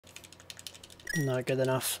Not good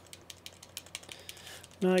enough.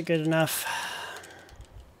 Not good enough.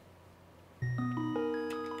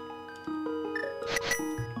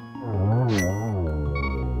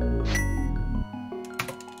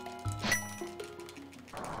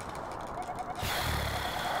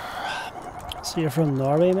 So you're from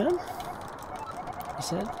Norway, man? You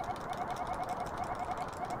said?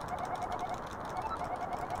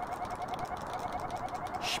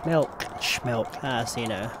 Schmelk. Ah, I see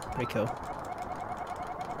now. Pretty cool.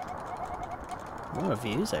 A lot of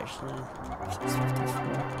views, actually.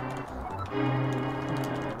 654.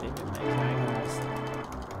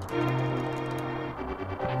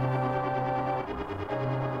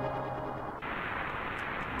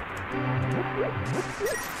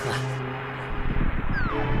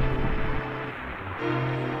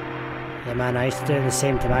 Yeah, man, I used to do the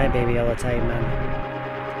same to my baby all the time, man.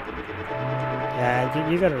 Yeah,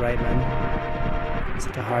 you got it right, man. It's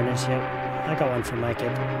like a harness, yep. I got one for my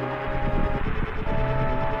kid.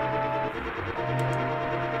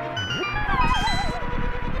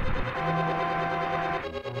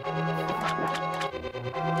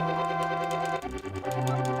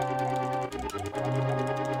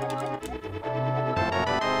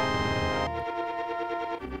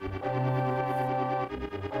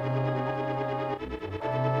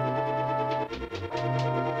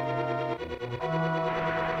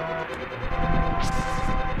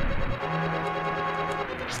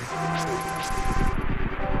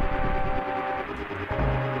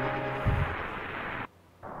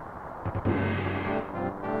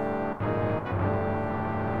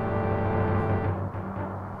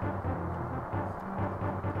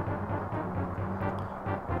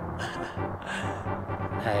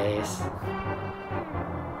 Nice.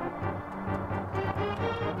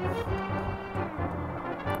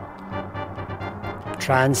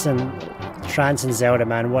 Trance and Zelda,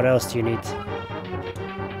 man. What else do you need?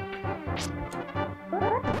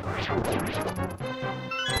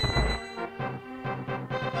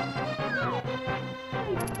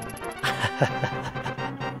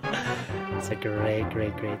 It's a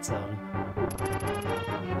great song.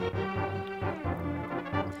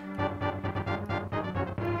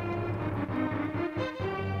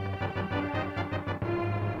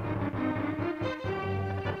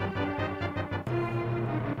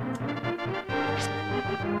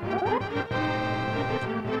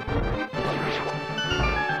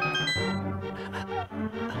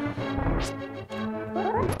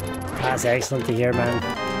 That's excellent to hear, man.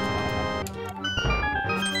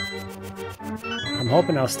 I'm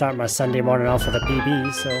hoping I'll start my Sunday morning off with a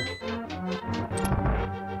PB, so...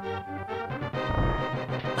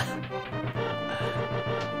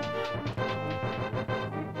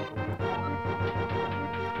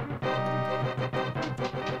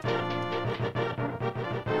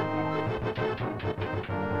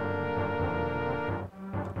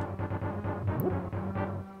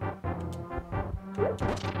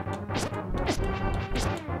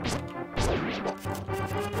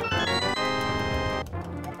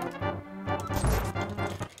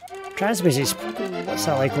 Trance music's, what's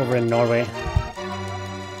that like over in Norway?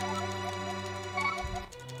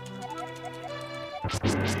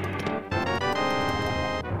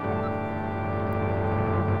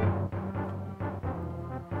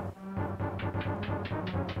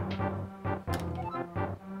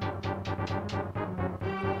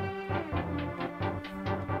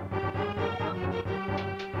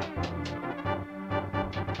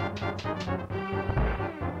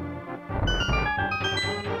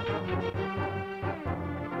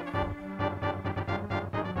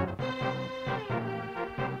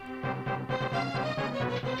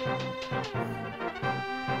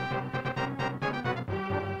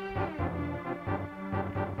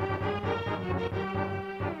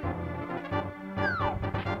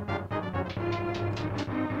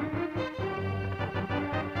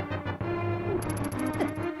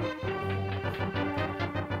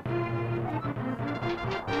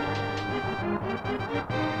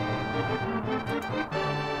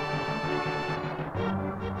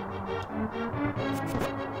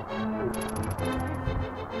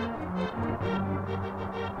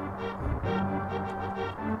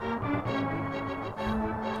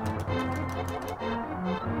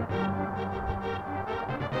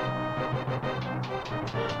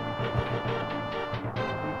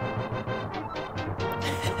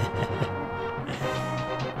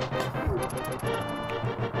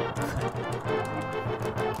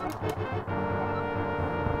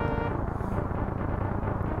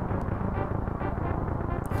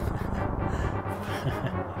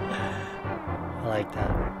 I like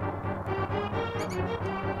that.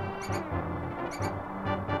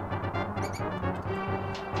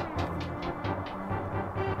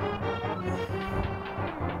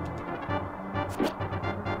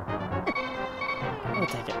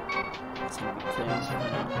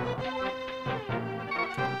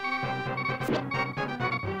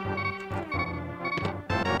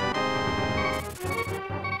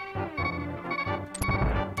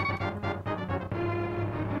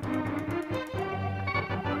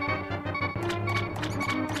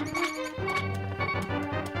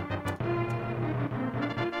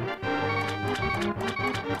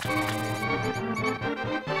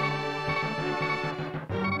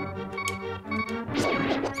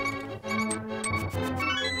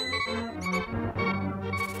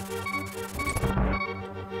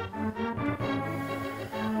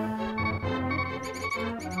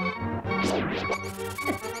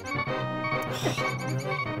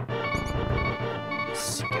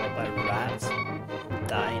 Scared by rats.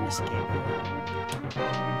 Die and escape.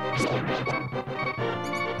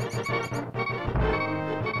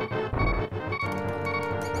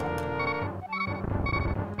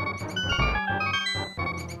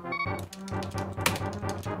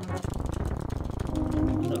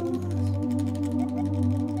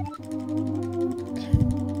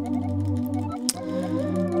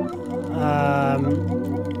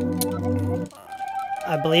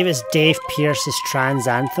 I believe it's Dave Pierce's Trans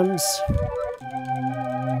Anthems.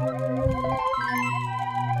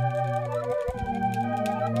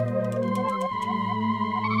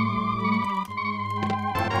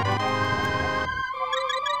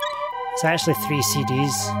 It's actually 3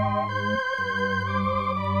 CDs.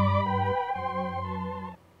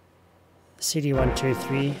 CD 1, 2,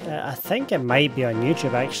 3. I think it might be on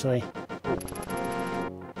YouTube actually.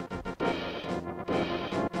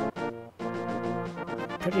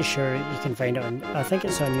 Pretty sure you can find it on. I think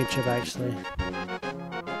it's on YouTube actually.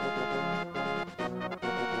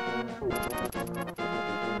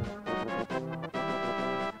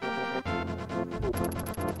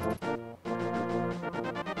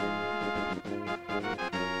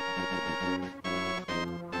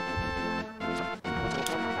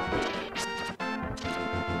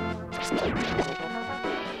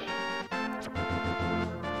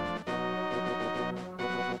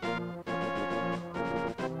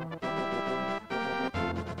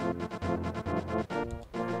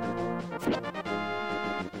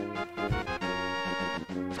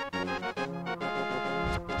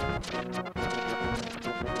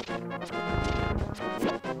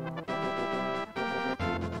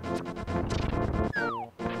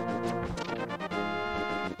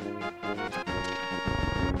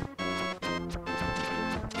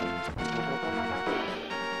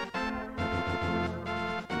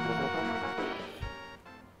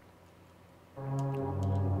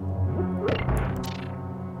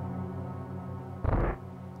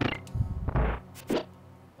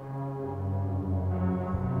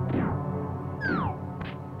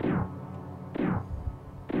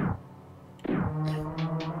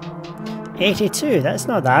 '82, that's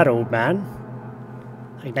not that old, man.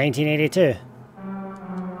 Like 1982.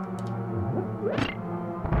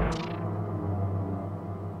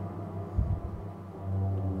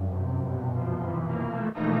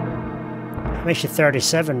 Makes you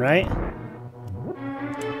 37, right?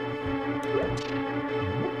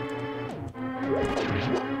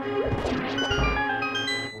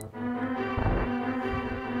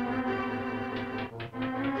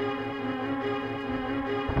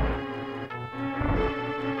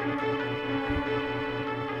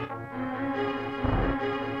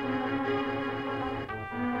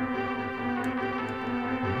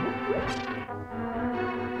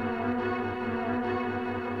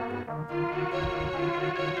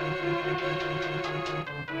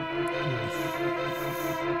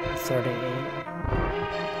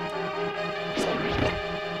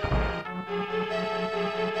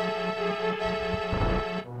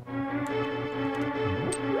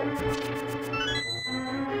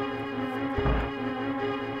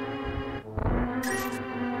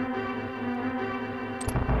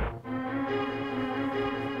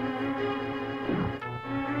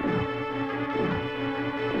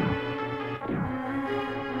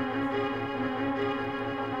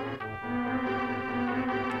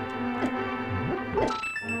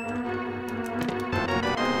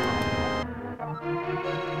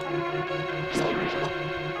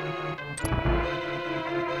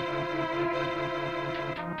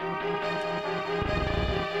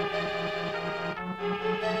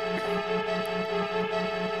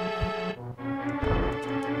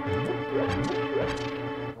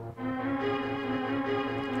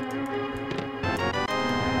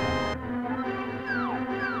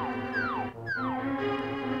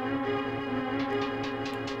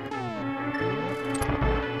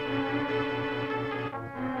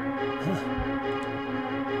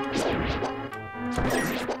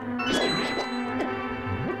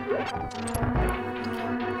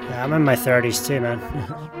 I'm in my 30s too, man.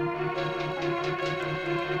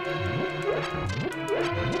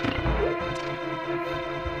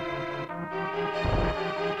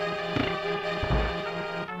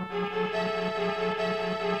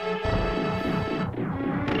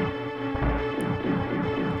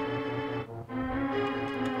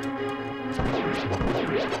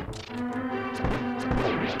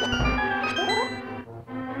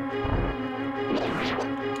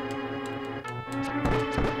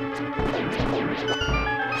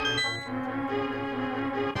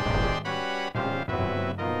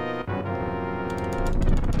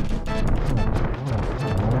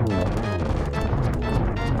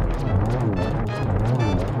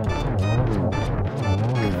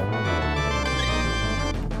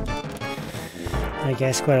 I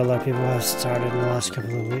guess quite a lot of people have started in the last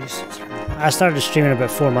couple of weeks. I started streaming about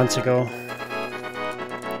 4 months ago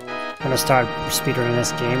when I started speedrunning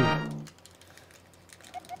this game.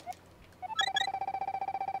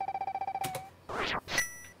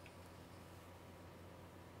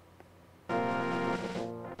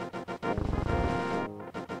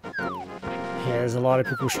 Yeah, there's a lot of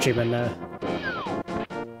people streaming now.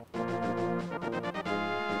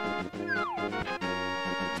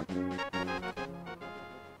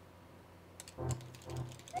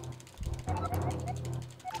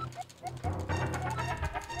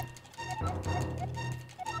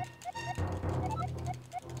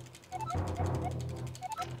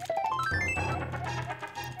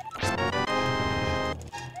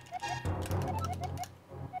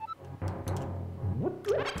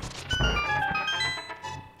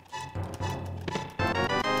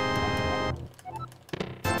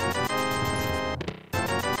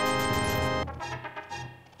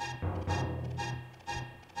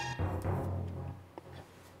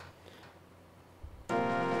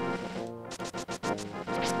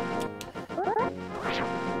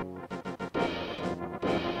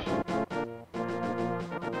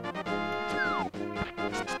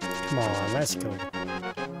 Come on, let's go.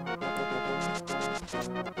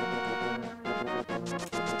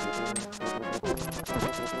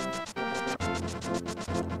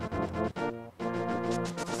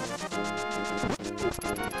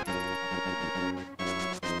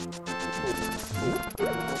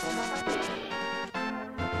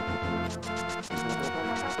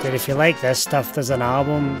 Dude, if you like this stuff, there's an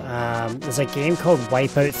album. There's a game called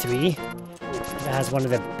Wipeout 3. It has one of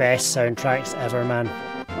the best soundtracks ever, man.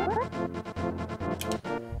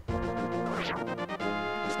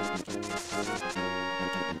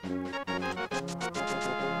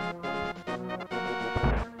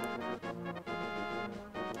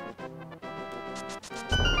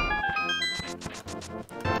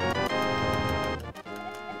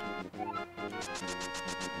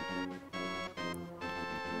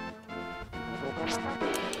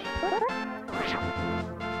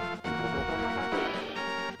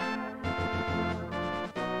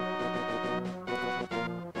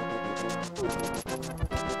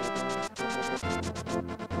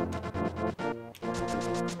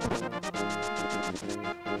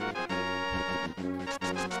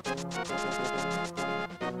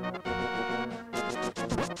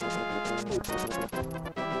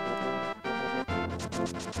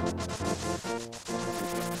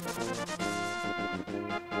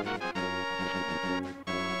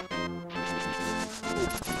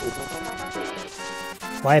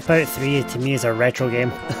 Wipeout 3 to me is a retro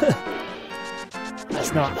game.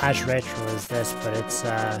 It's not as retro as this, but it's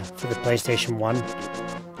for the PlayStation 1.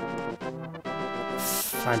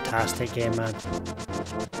 Fantastic game, man.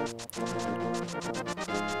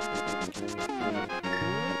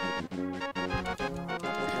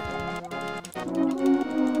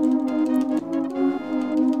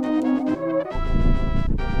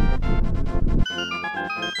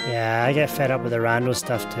 Yeah, I get fed up with the rando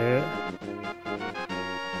stuff too.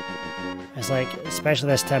 It's like, especially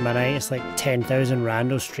this time of night, it's like 10,000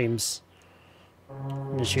 rando streams.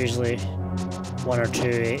 And it's usually 1 or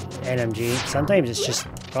 2 NMG. Sometimes it's just,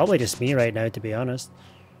 probably just me right now, to be honest.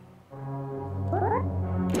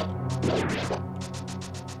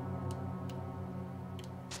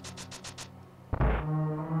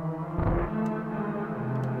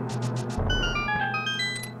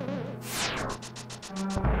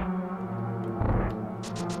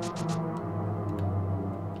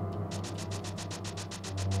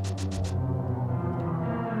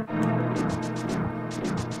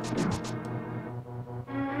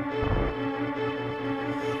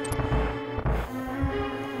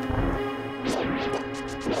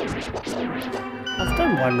 I've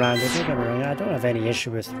done one rando, don't get me wrong, I don't have any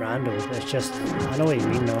issue with randos, it's just, I know what you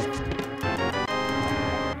mean though.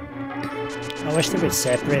 I wish they would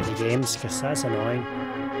separate the games, because that's annoying.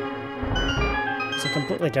 It's a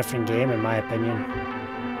completely different game in my opinion.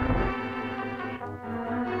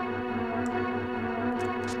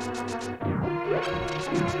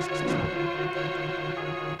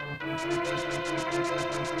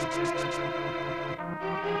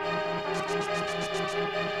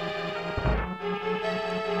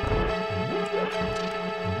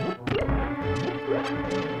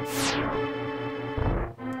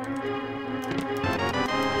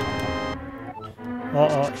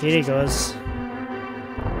 Oh, here he goes.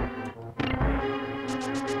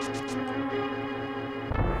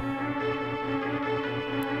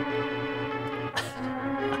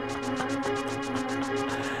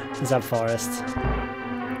 Is that Forest?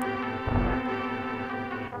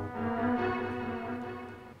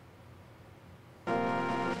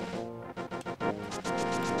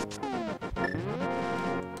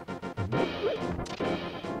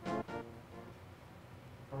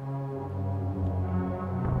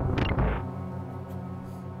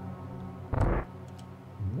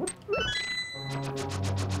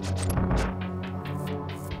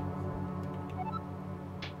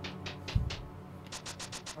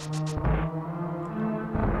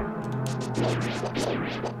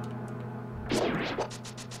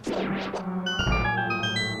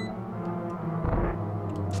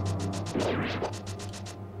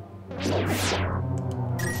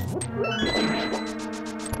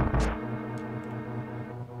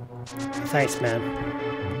 Thanks, man.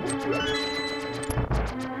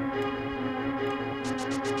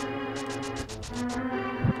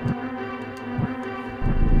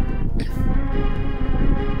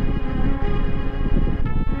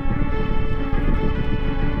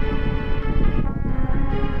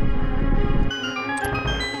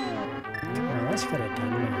 Oh, that's what I done,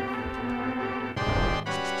 man.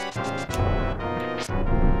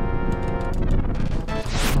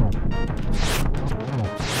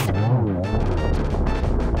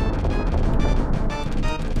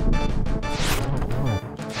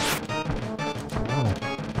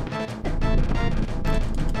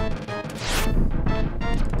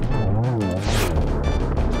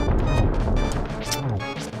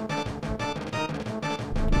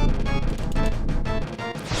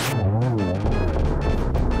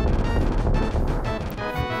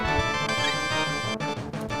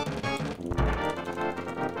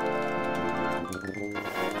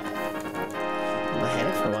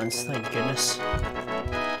 Thank goodness.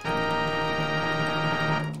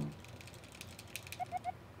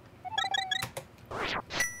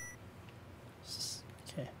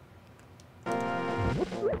 Okay.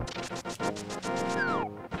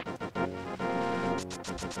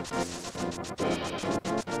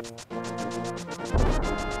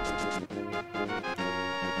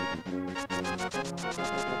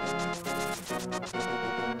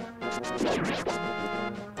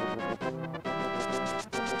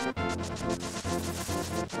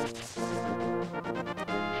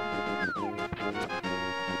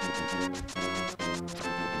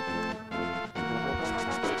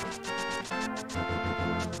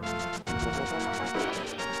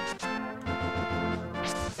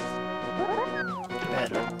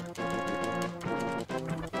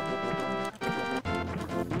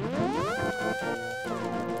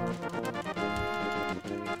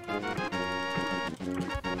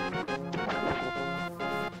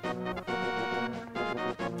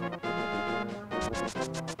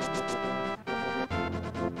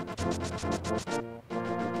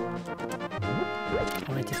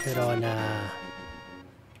 I need to put on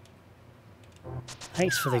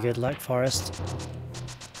thanks for the good luck, Forest.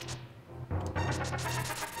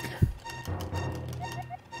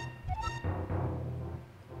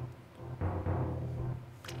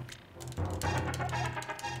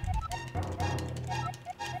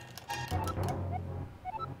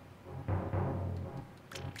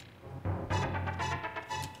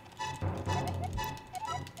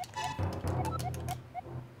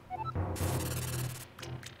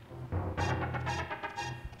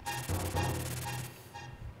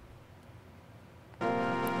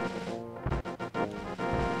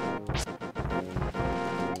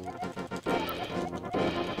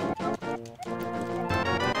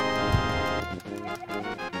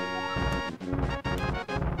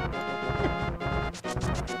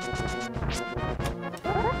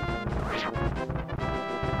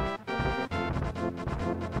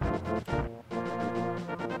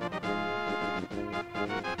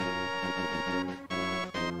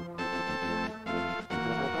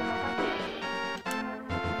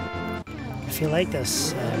 If you like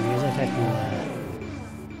this music, I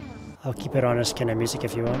can I'll keep it on as kind of music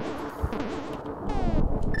if you want.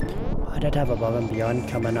 did have Above and Beyond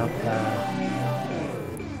coming up.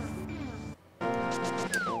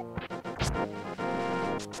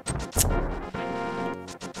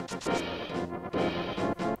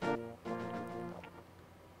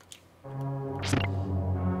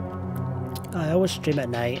 I always stream at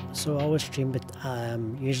night, so I always stream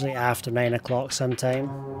usually after 9 o'clock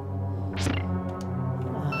sometime.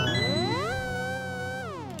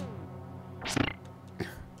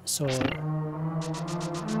 So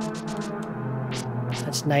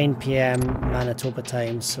it's 9 PM Manitoba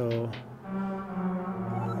time, so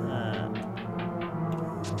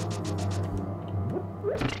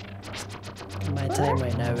my time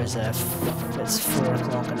right now is it's 4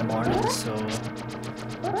 o'clock in the morning, so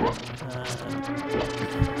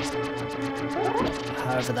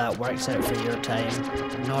however that works out for your time.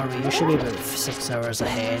 Normally you should be about 6 hours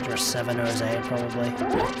ahead or 7 hours ahead probably.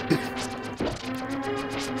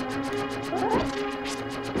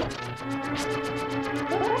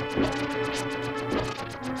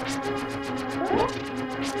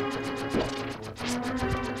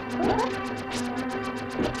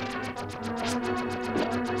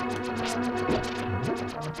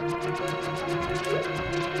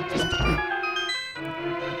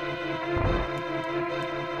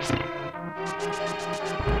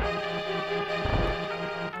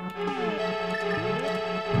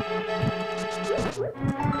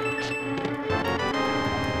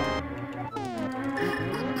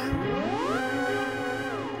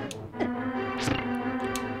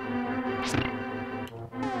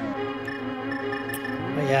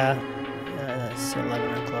 Yeah, it's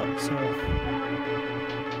 11 o'clock, so...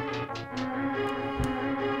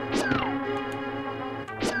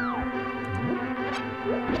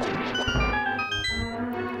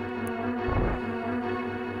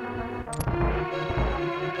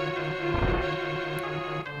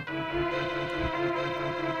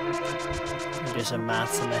 do some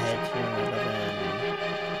maths in my head here, 11.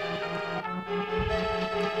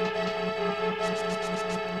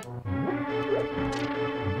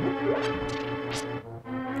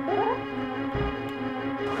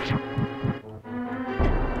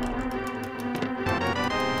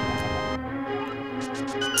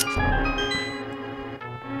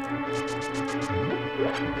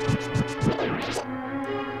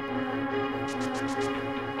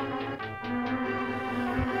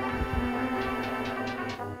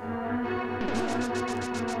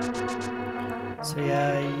 So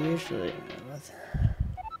yeah, usually...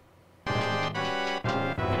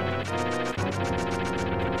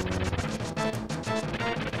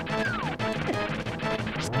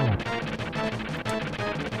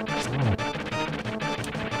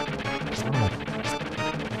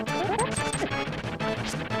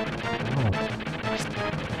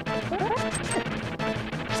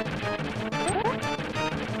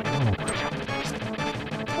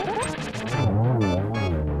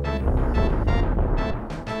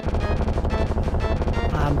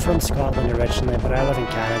 I'm from Scotland originally, but I live in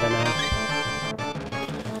Canada now.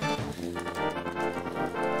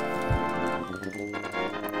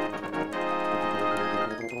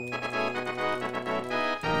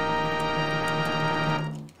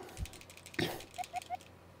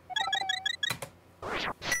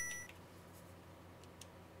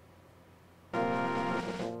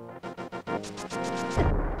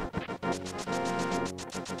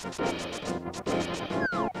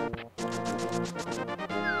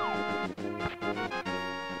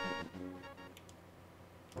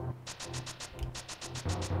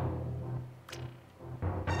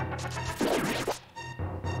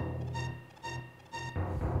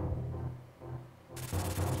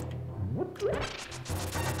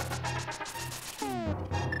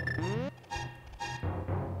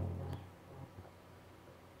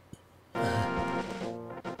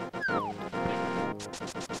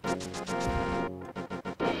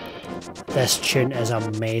 This tune is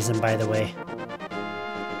amazing, by the way.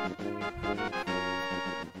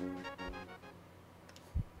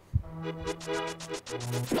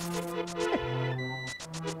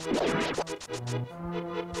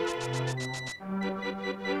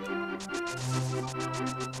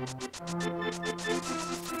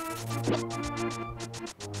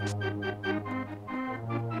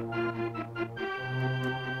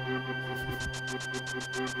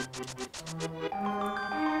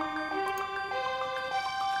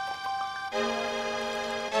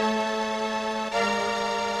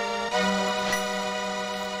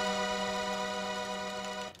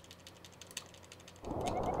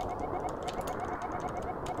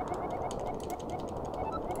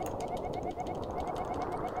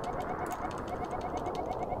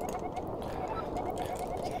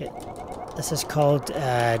 This is called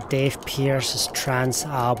Dave Pierce's Trance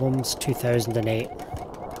Albums 2008.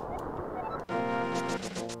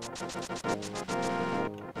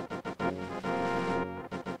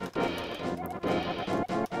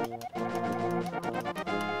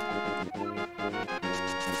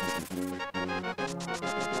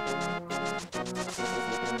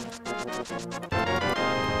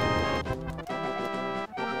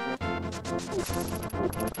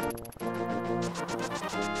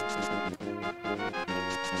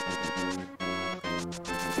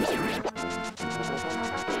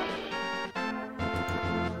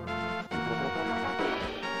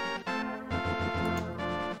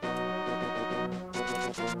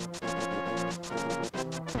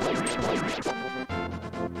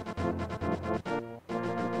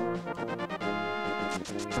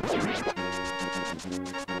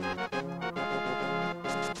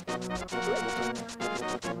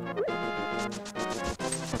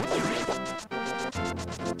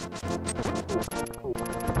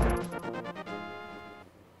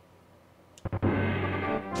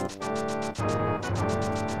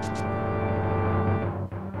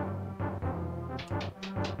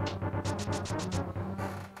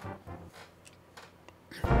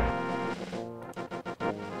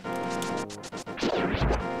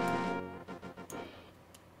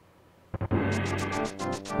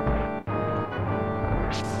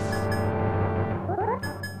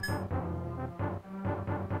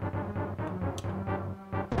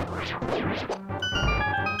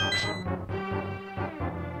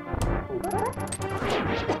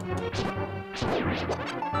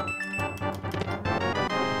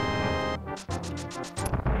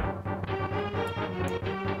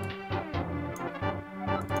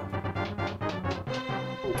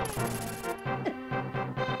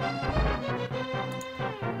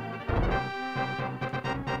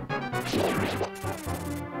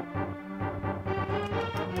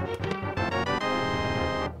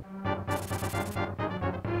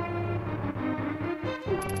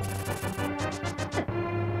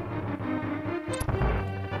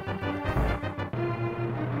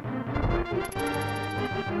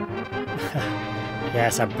 Yeah,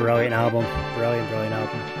 it's a brilliant album. Brilliant, brilliant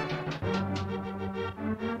album.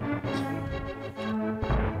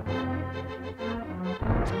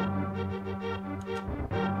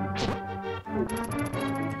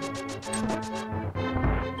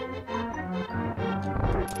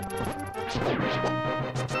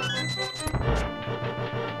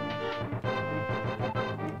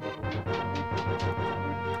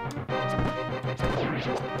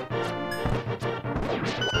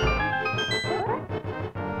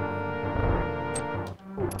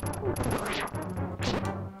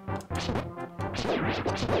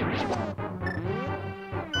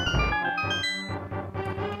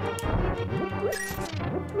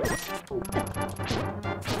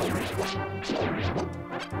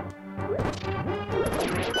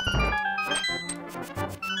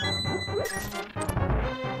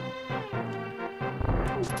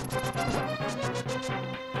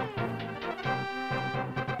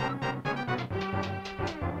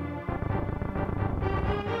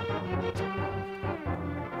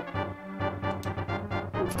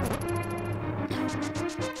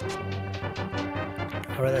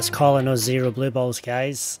 Alright, let's call in those 0 blue balls,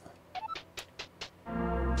 guys.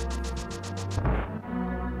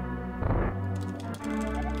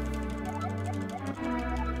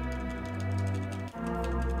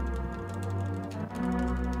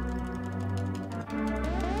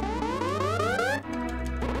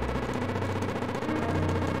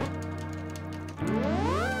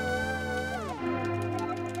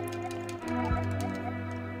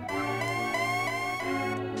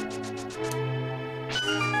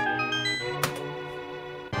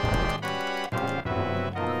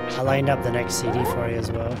 I lined up the next CD for you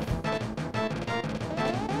as well.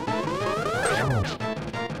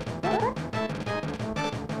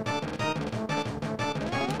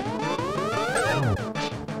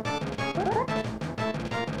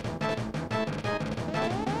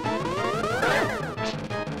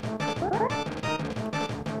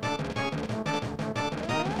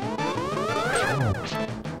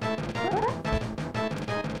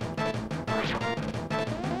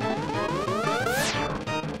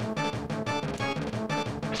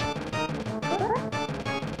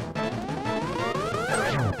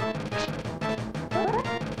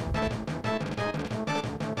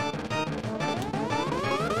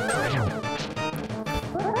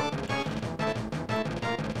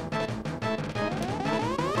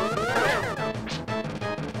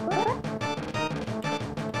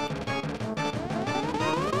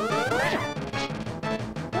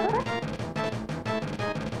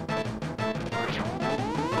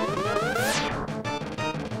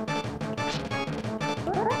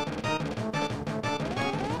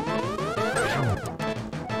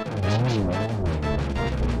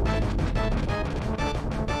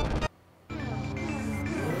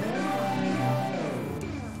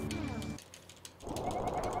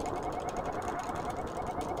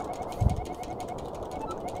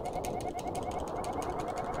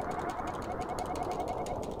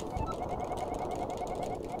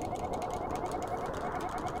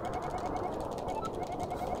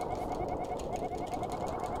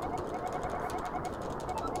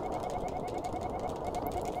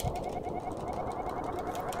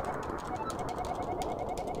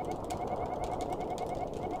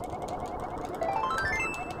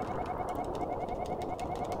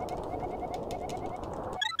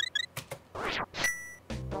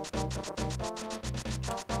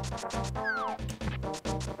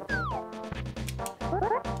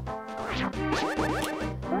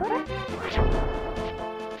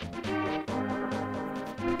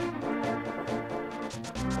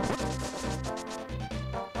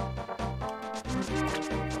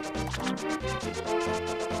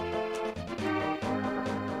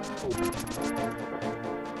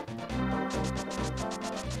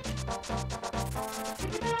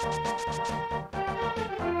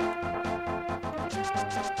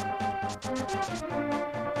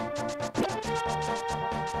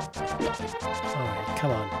 Alright,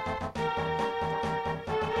 come on.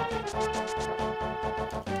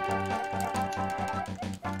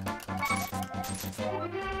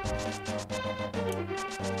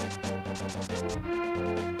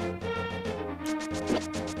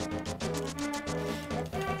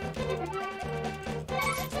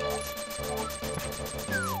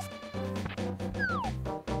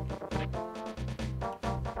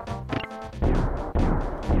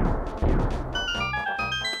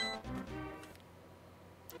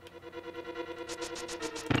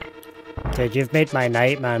 Dude, you've made my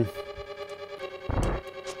night, man.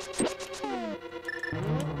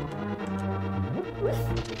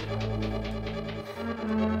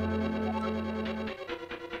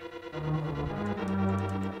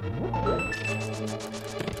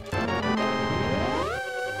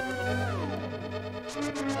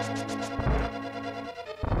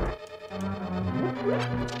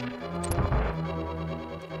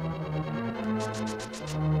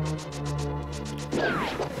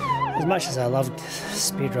 As much as I loved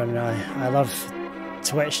speedrunning, I love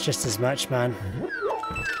Twitch just as much, man.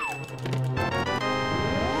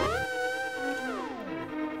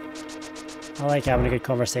 I like having a good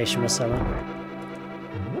conversation with someone.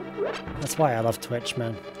 That's why I love Twitch,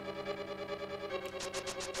 man.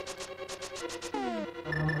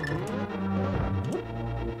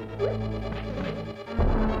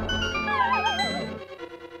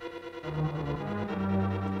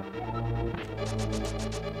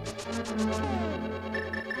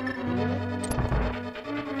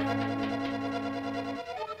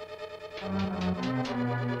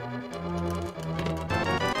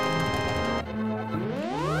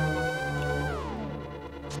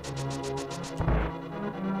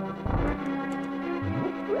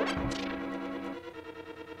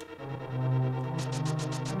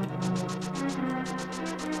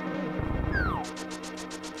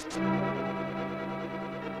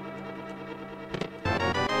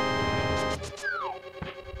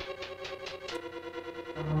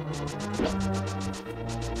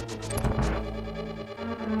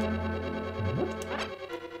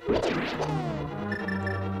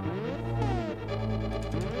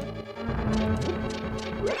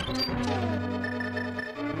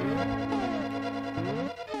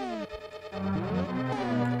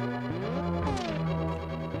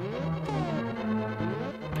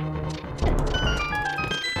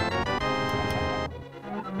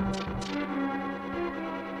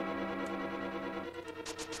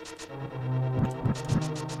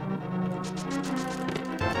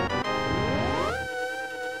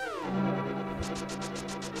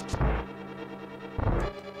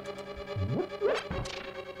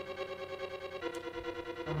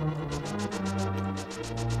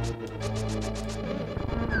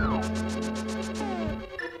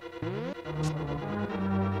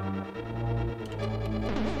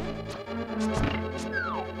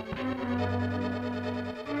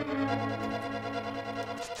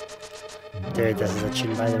 Dude, this is a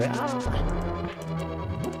tune, by the way.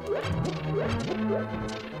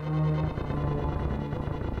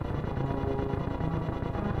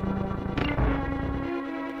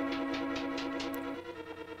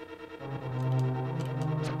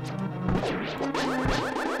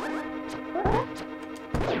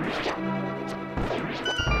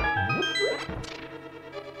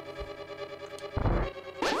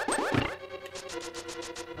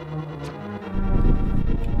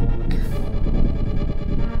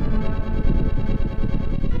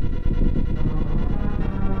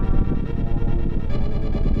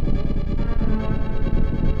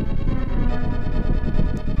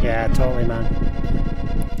 Yeah, totally, man.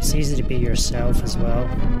 It's easy to be yourself as well.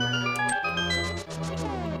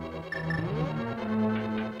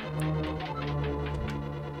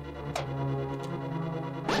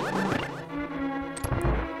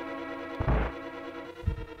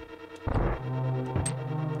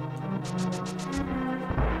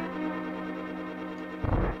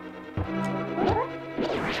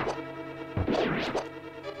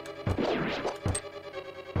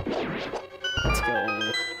 Let's go.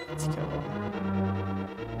 Let's go.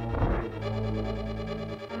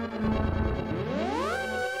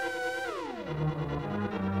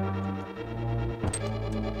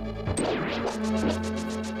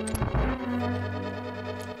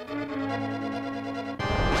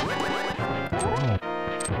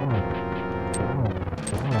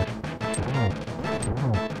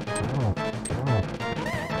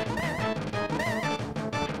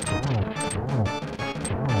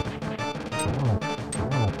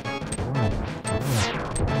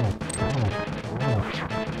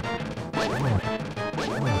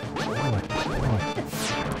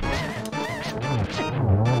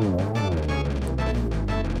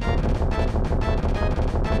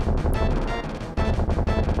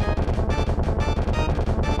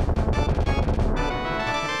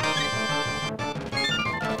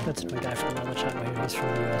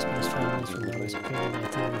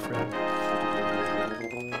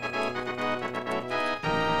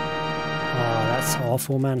 That's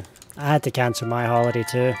awful, man. I had to cancel my holiday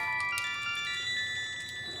too.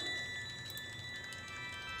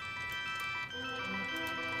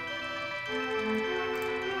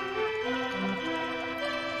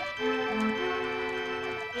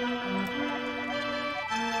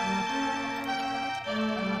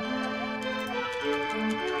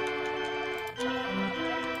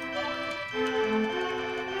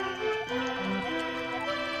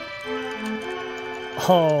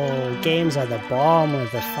 Oh, games are the bomb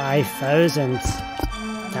with the 5,000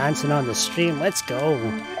 dancing on the stream. Let's go.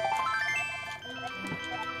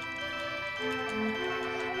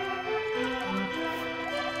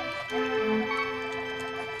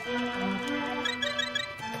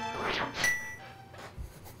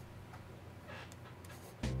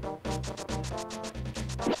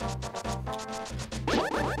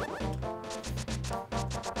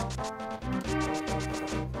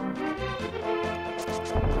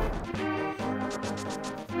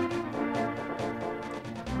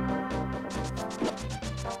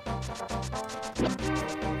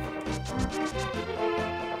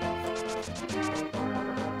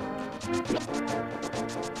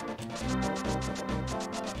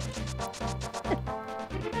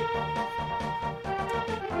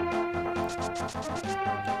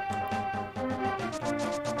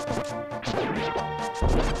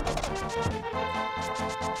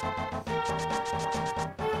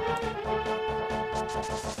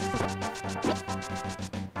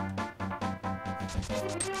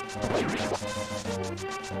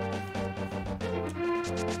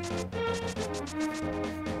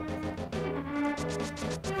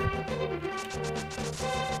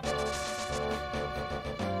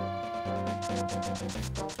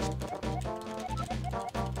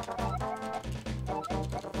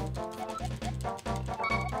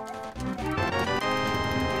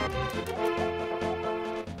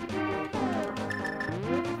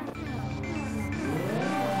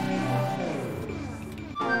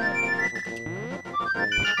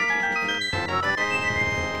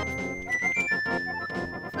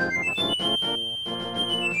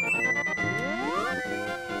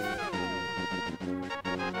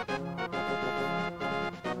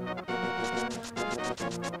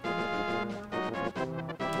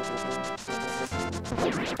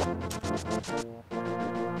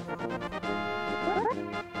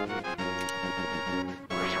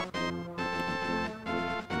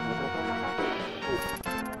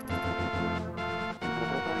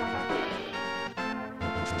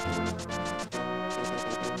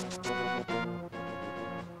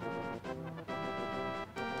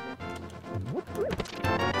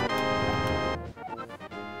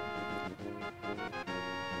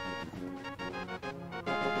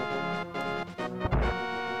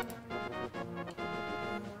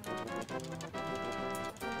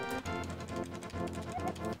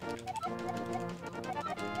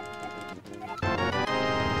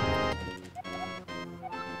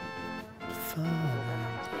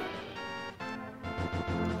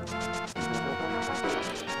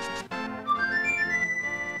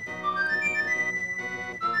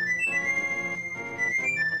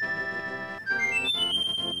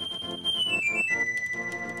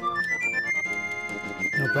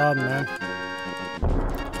 No problem, man.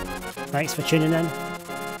 Thanks for tuning in.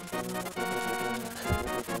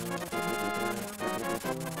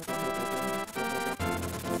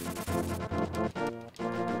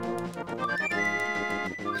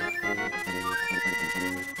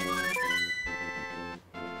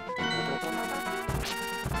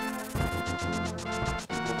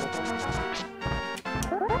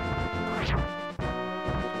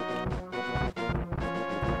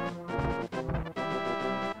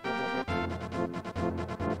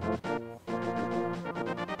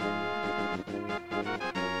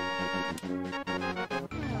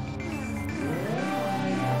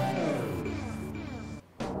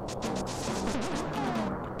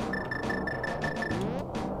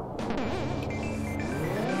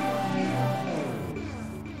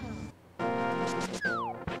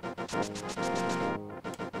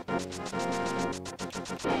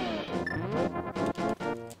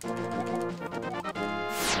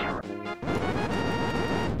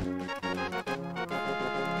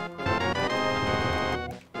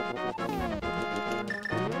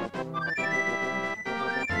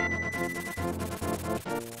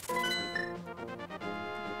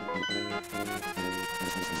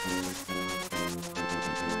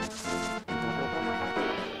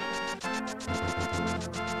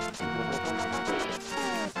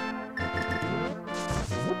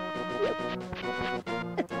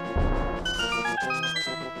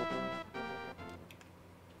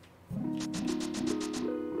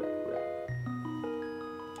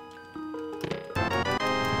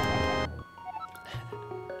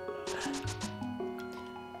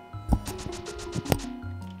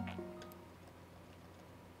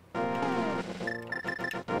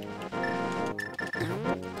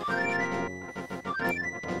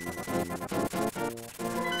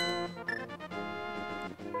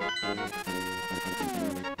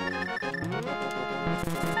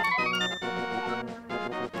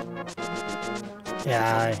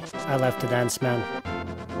 Yeah, I left the dance, man.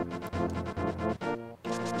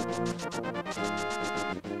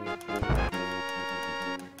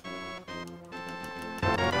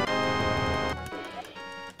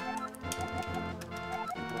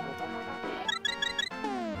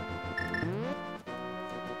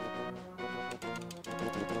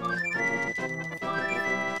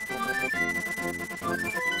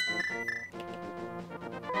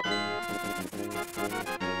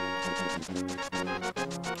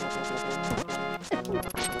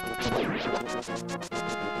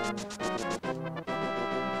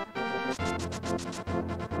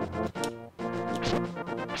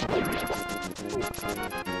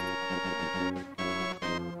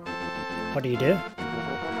 What do you do?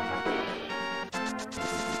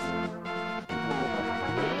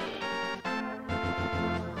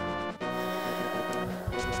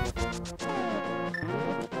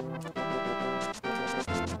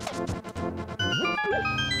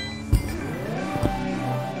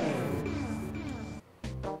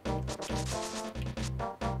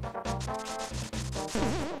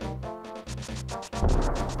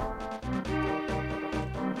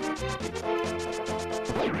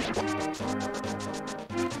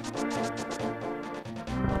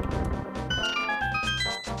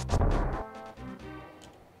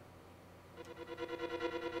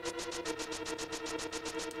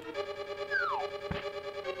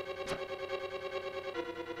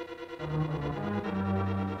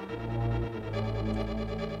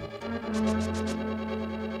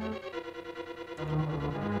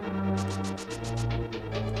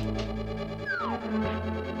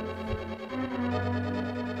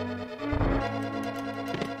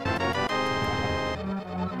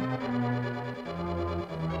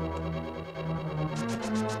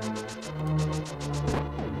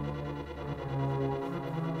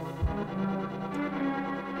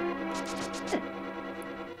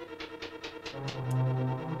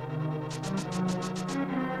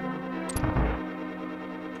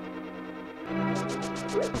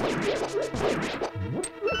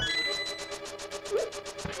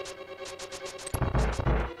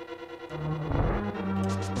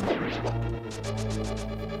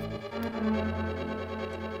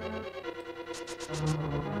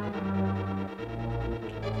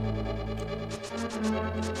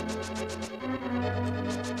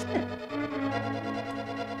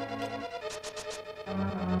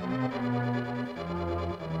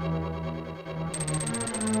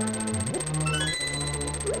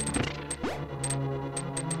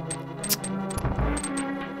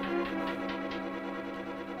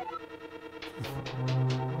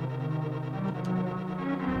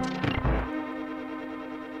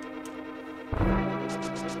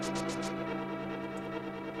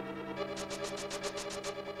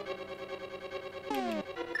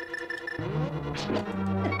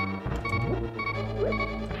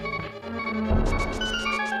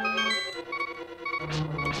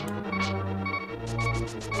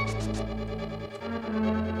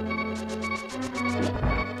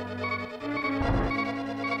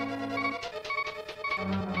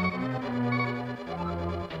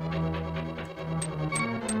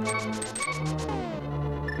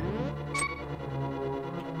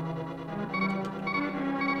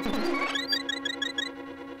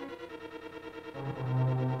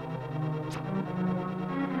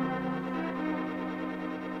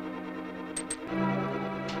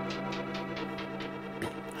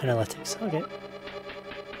 Analytics, okay.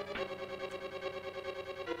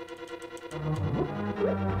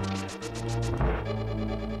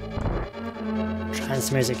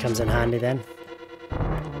 Trance music comes in handy then.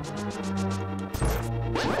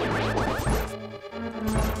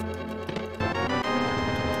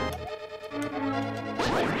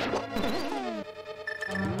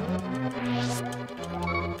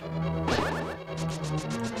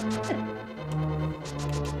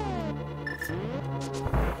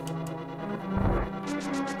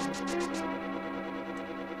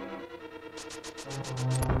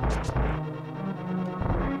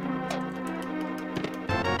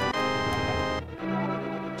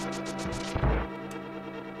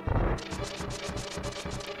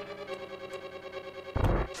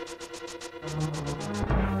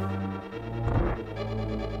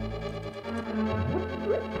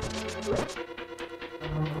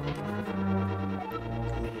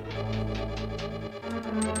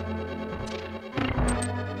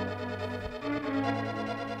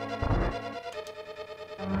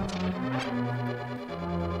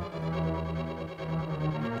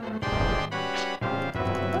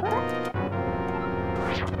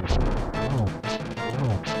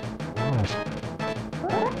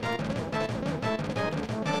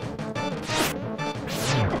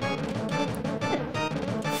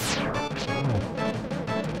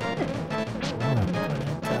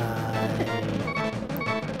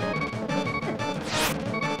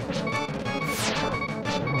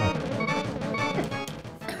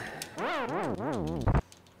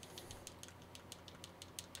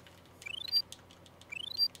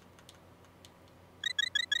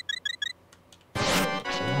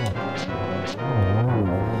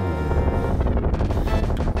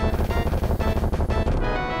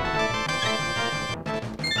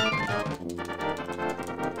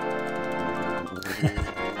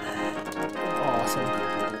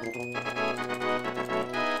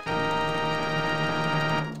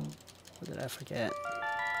 Forget.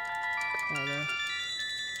 Other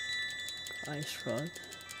ice rod.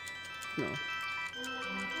 No.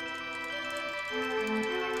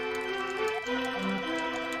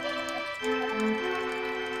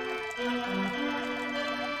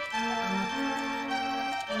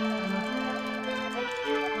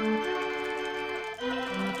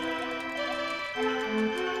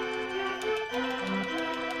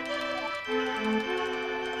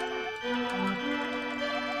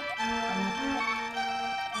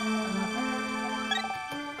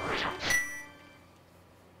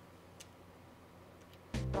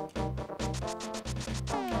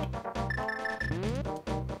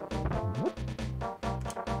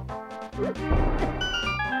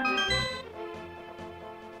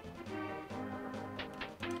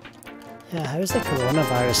 Yeah, how's the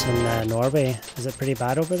coronavirus in Norway? Is it pretty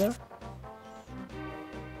bad over there?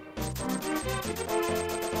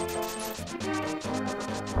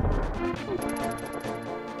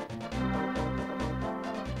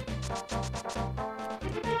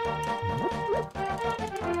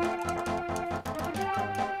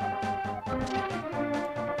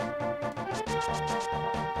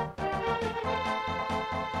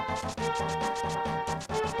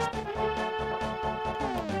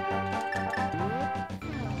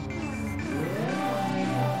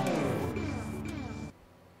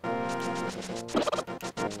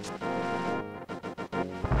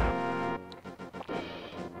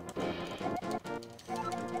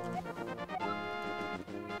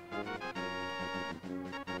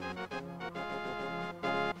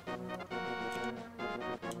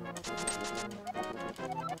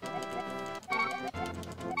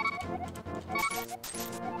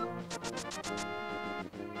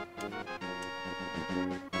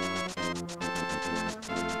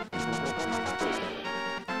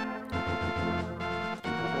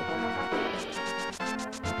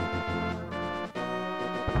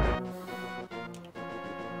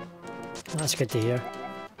 That's good to hear.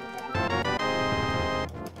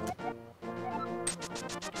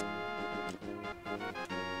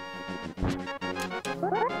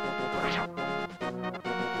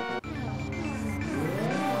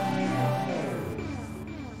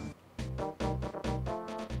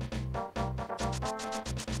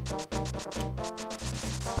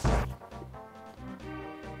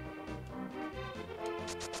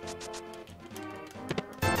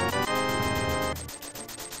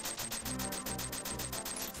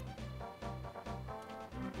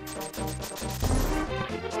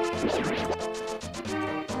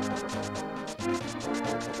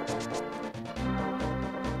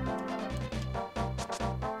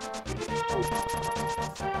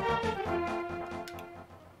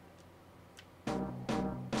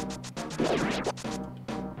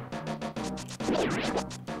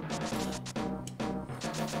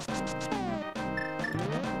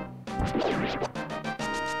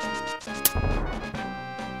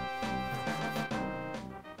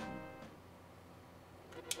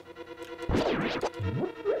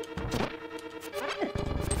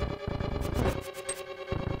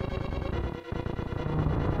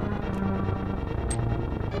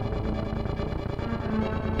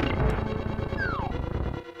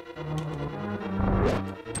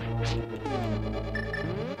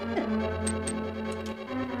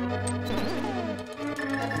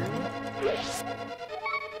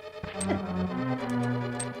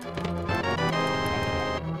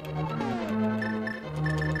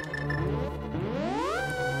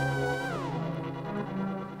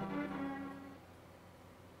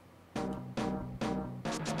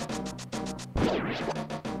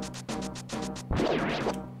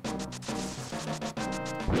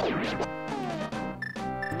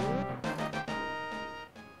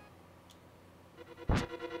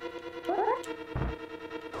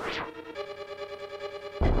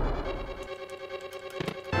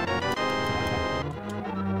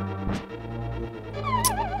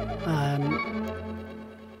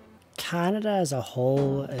 Canada as a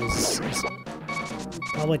whole is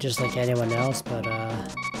probably just like anyone else, but we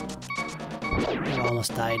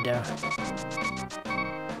almost died there.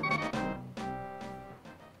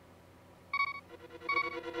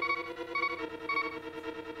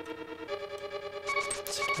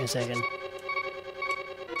 Just give me a second.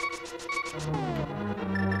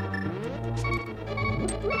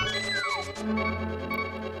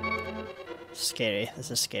 Scary.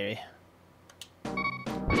 This is scary.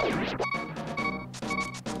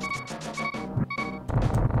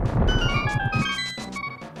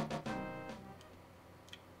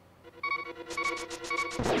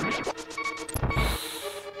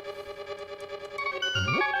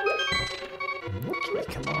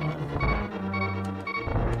 Come on.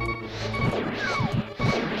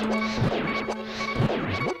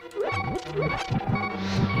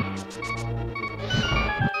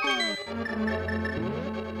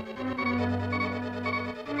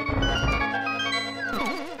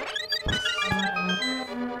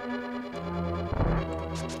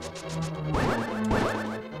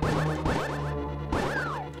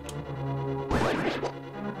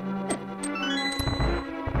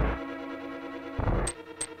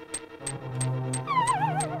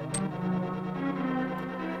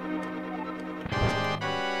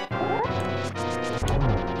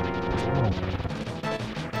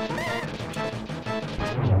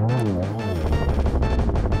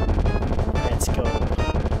 Let's go.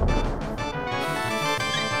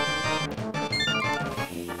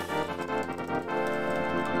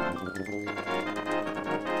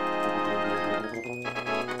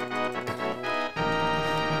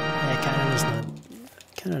 Yeah,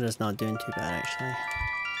 Canada's not doing too bad actually.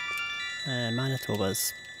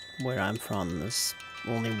 Manitoba's where I'm from. There's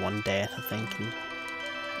only one death, I think, and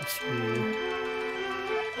a few.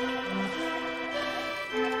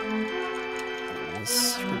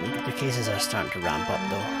 The cases are starting to ramp up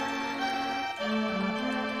though.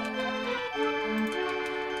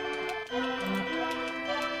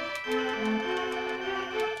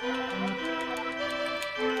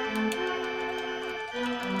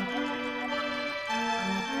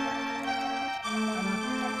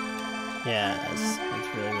 Yeah, it's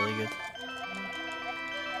really, really good.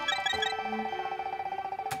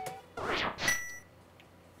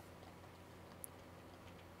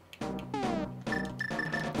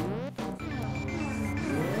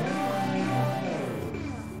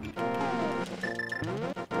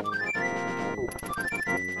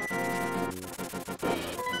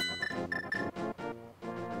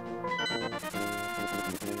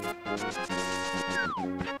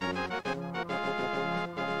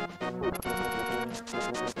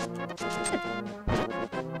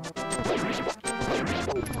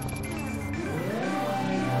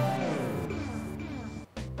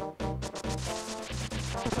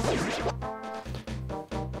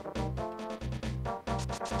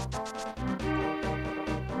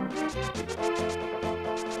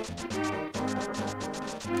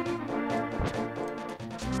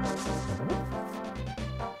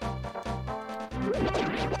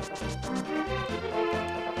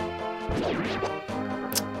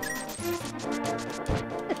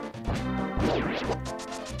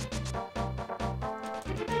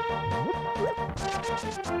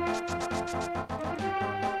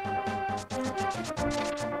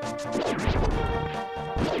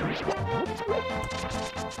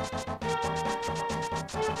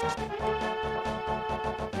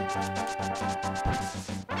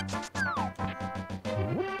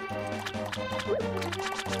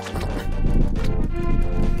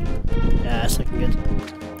 Yeah, it's looking good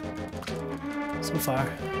so far.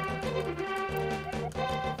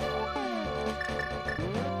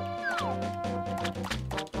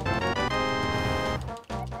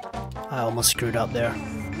 I almost screwed up there.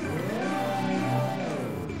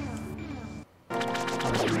 I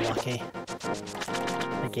was unlucky.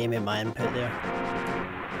 I gave me my input there.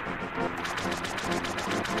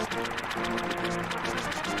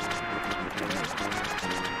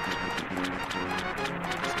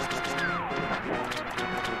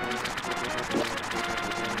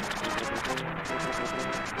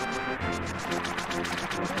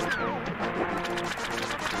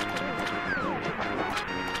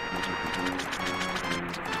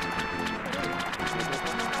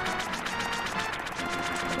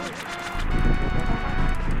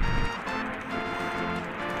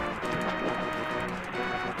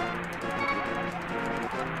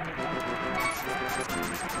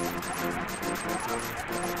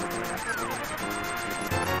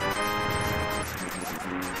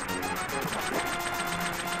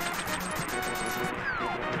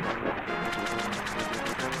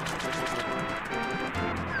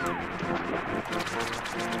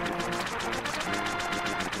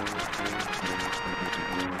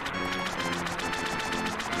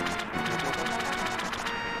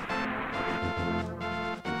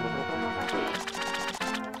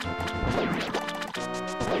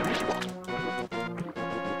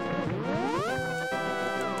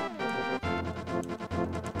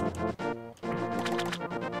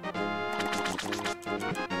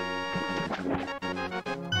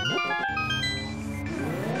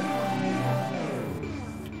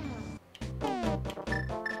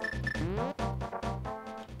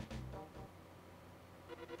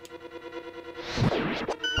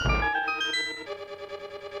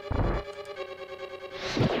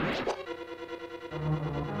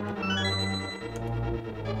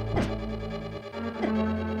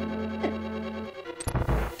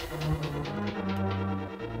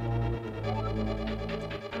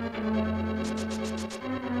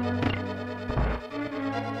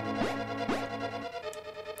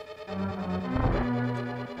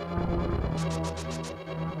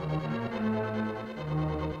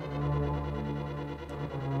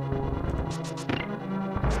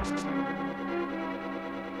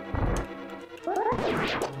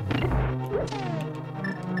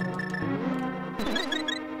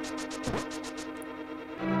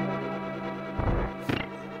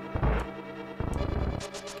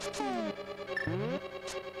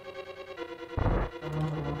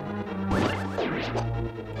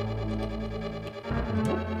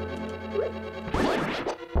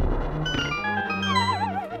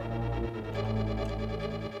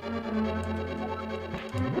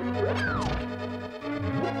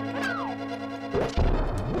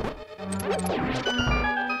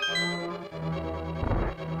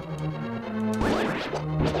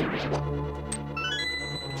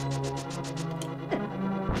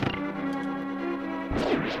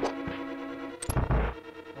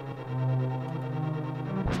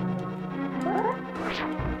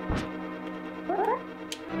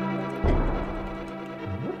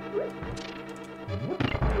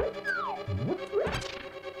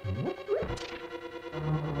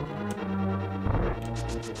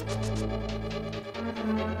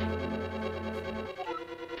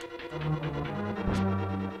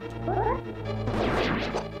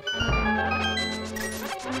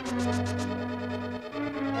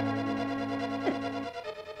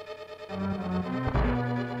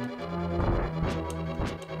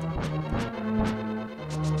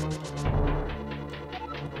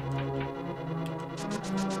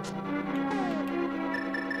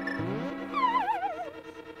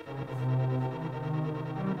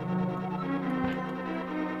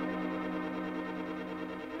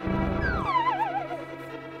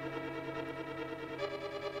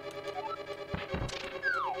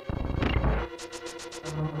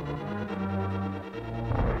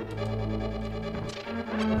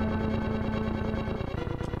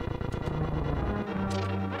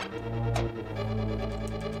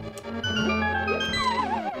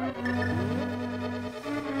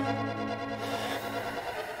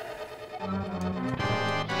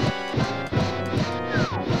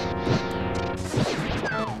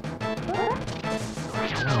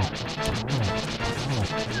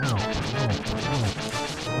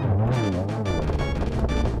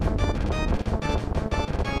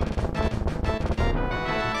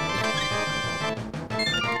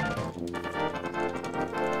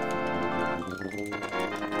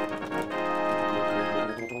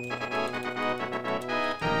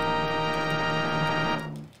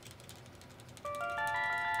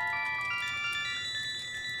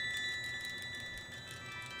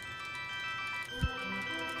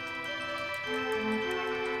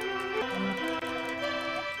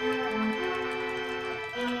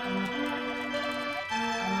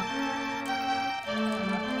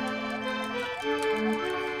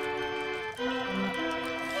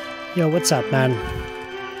 Yo, what's up, man?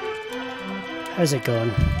 How's it going?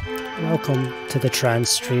 Welcome to the trance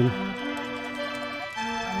stream.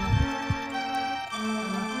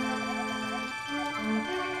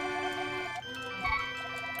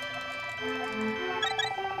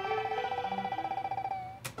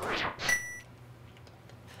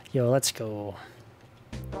 Yo, let's go.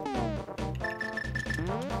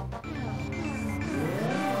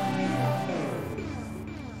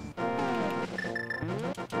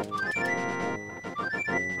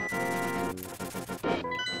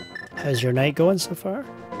 How's your night going so far?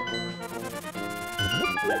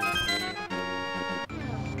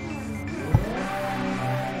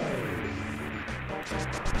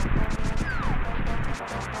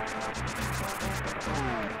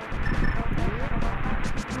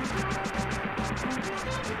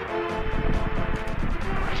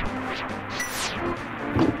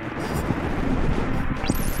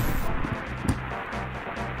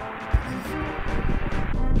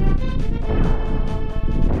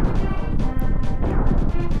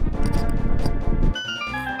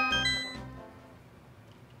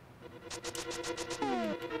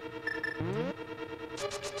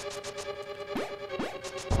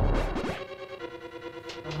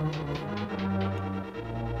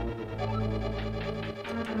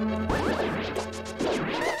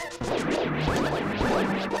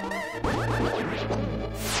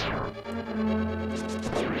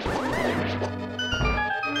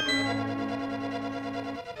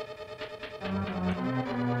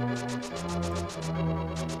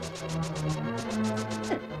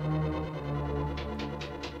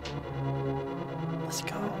 Let's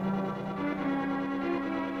go.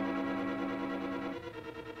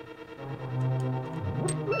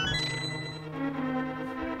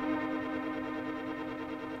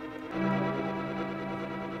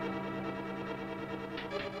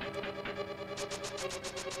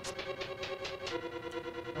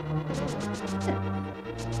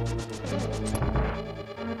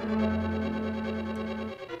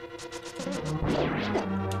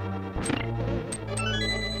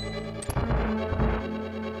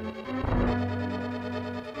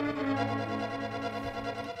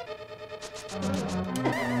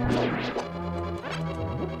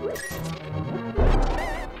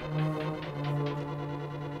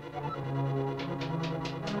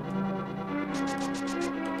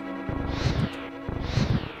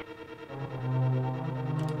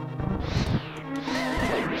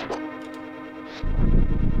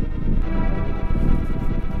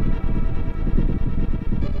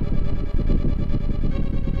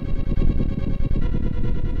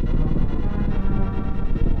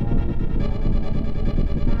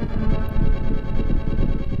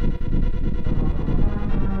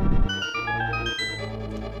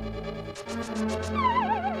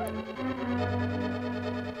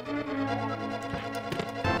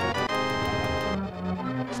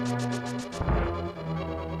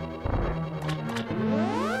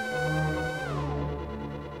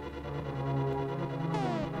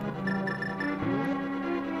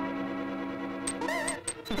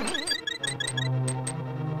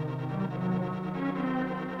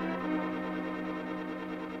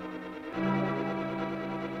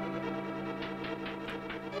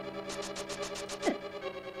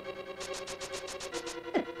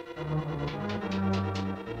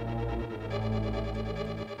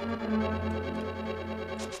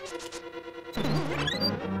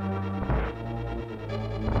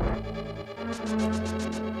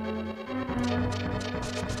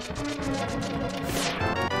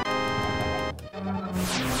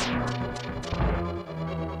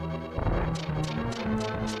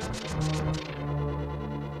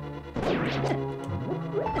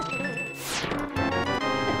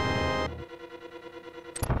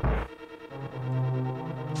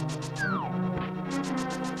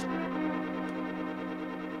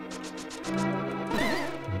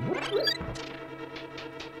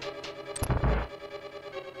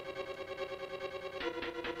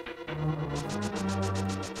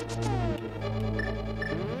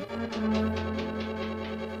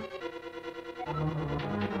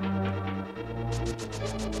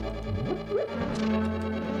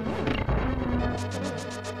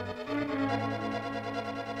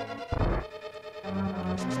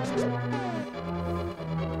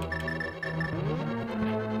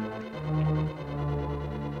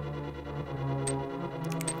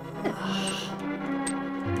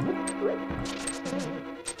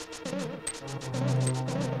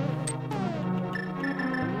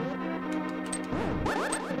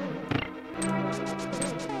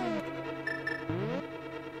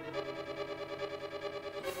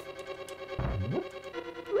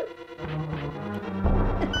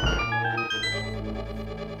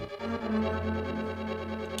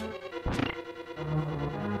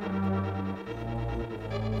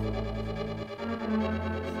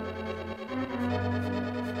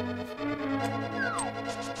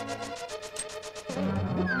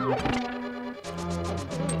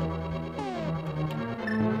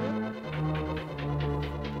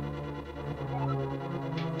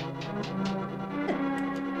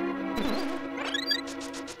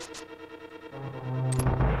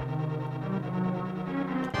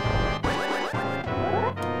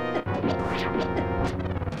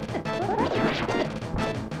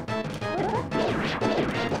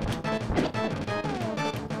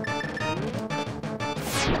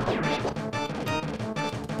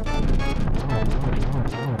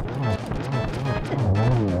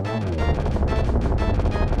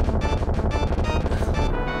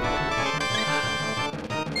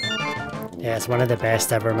 Yeah, it's one of the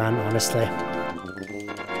best ever, man, honestly.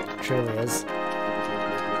 It truly is.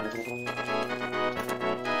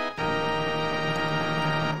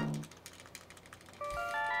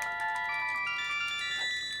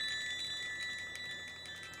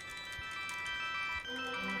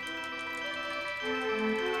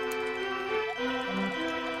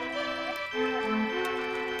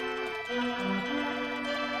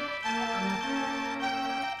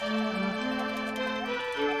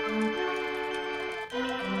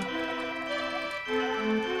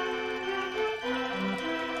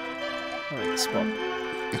 Alright, spot.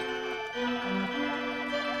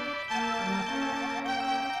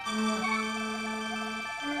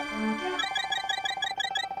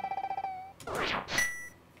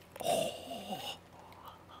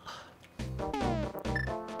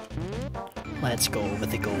 Let's go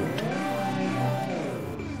with the gold.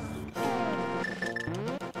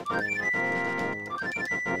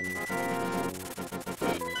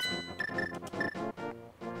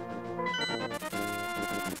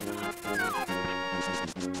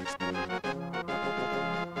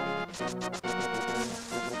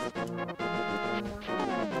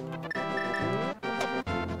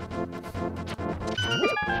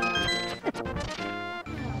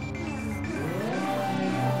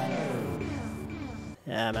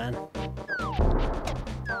 Yeah, man.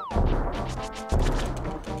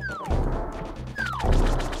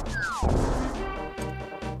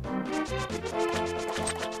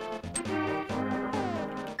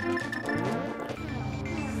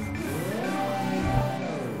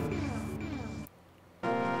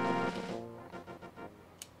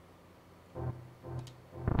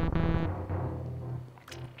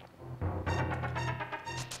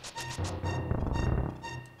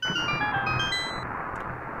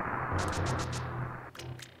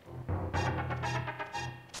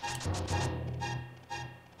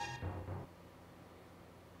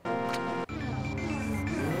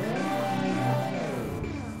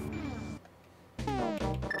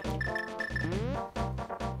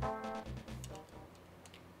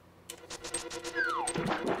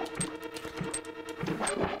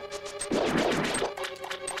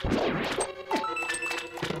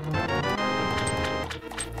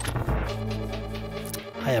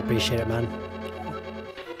 I appreciate it, man.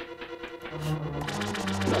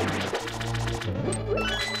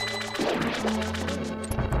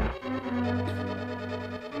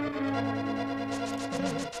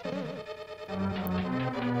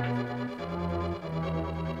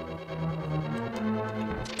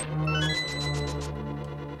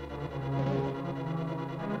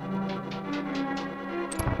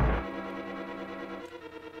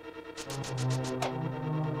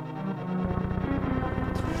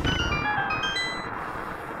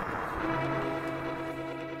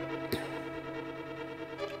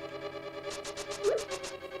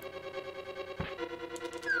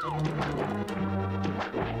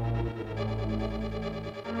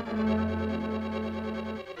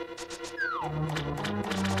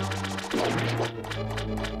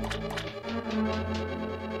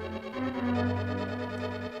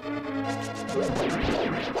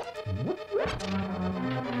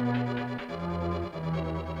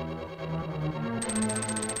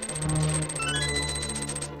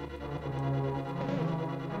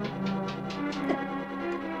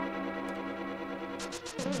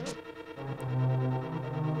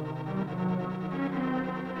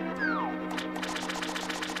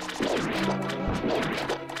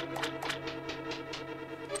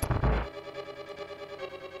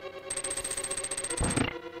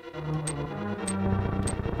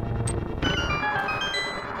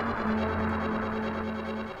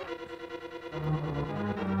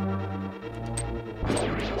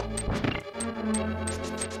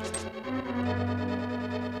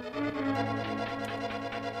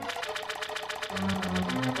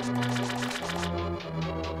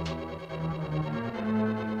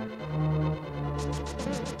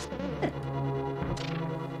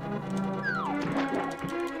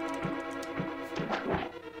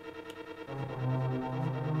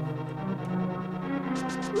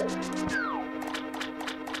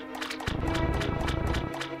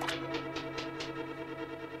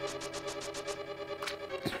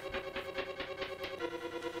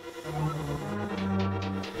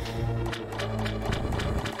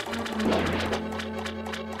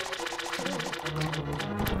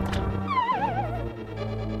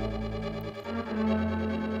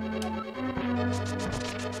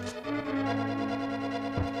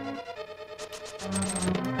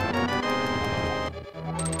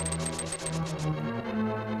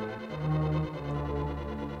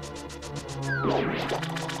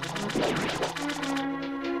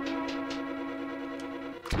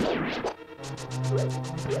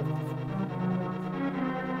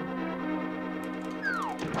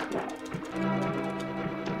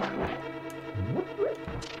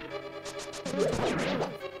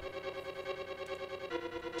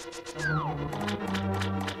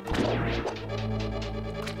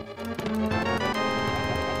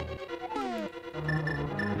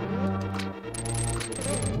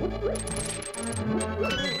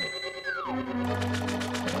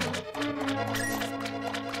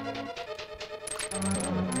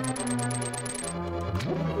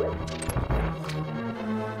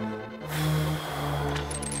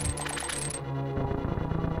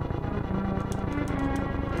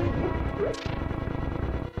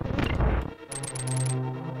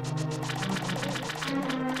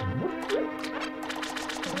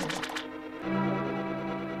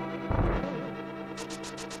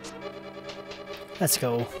 Let's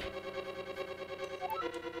go.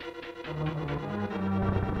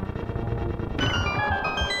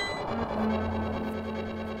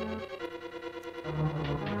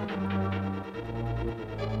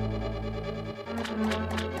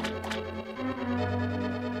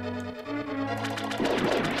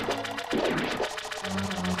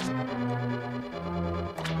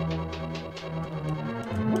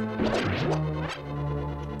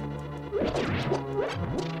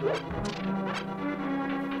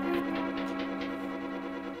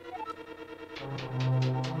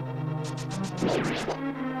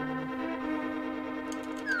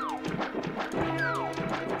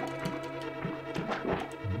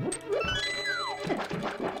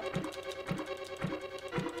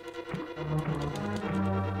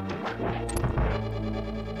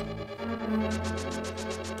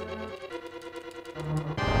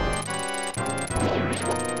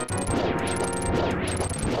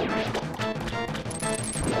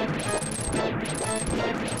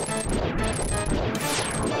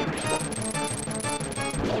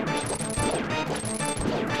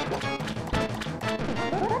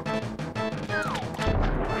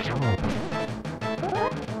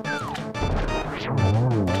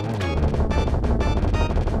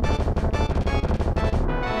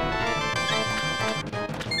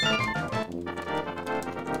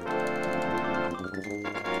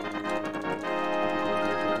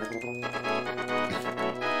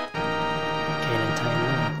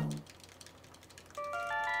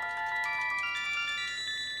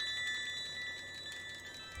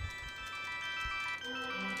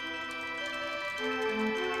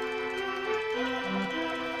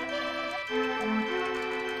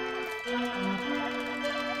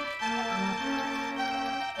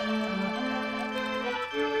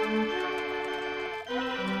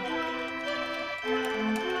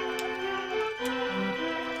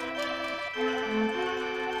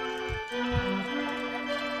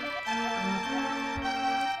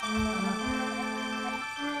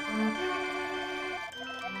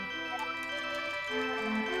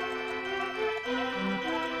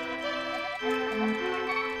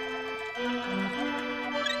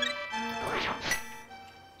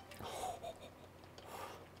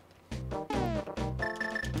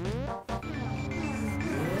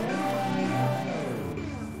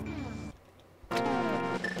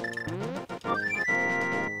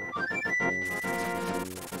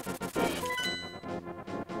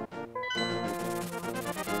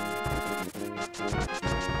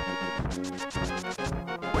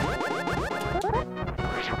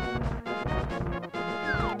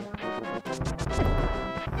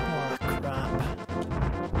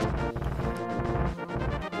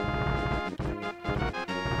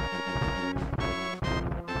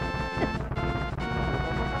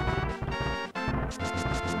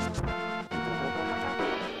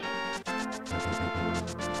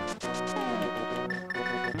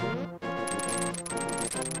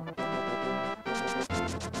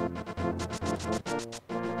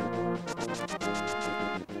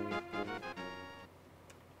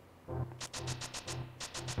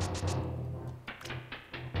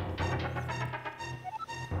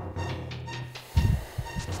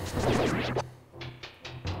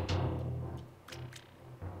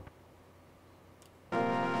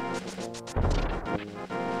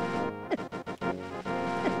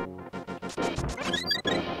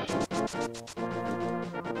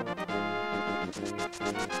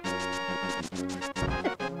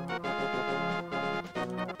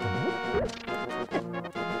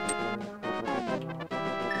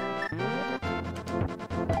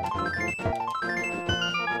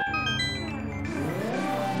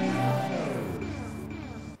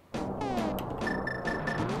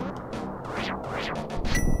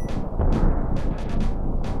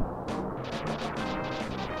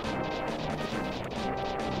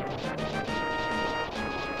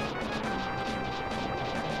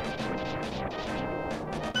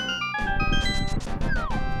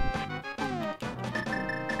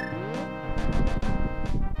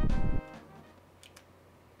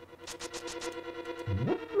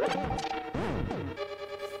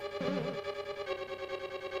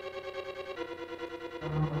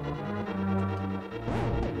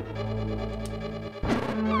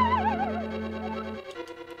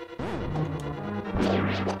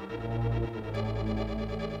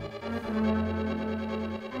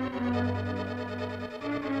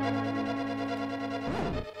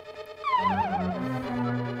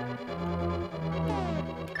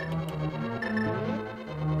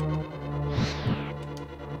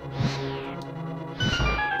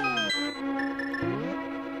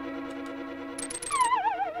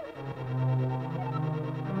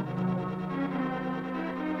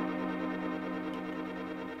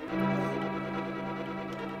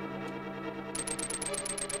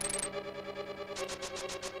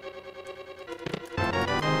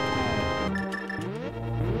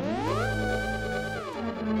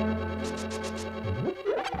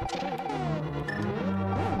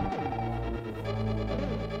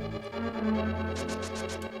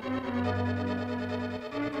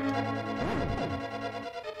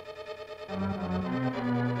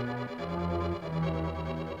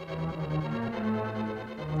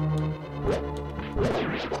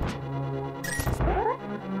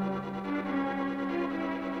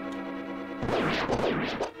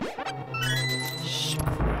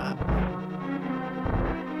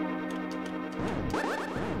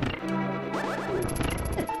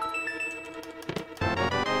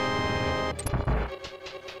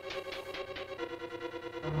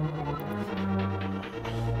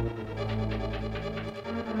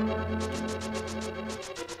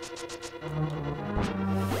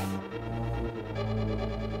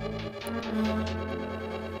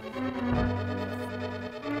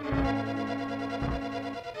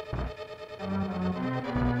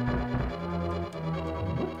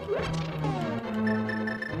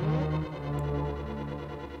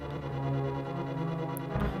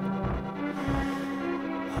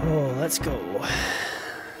 Oh, let's go.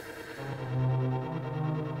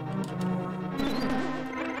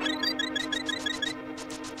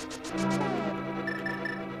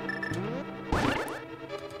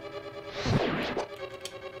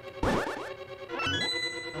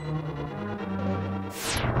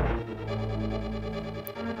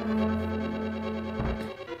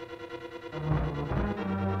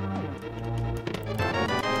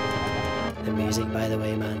 The music, by the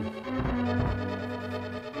way, man.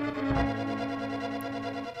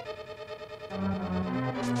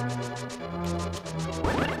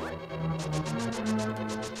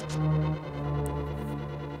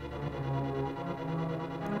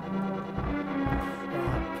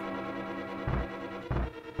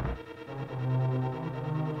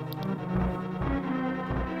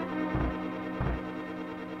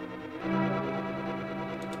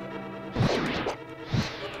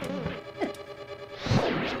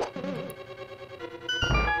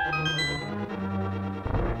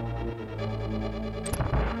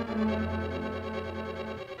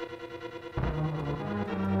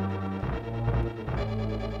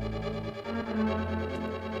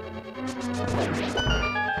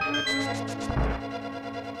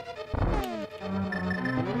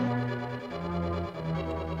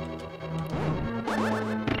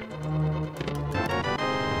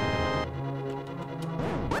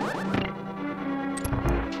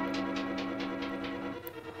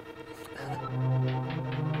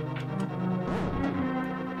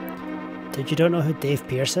 Dude, you don't know who Dave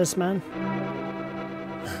Pierce is, man?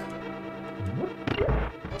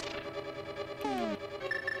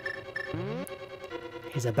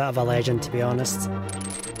 He's a bit of a legend, to be honest.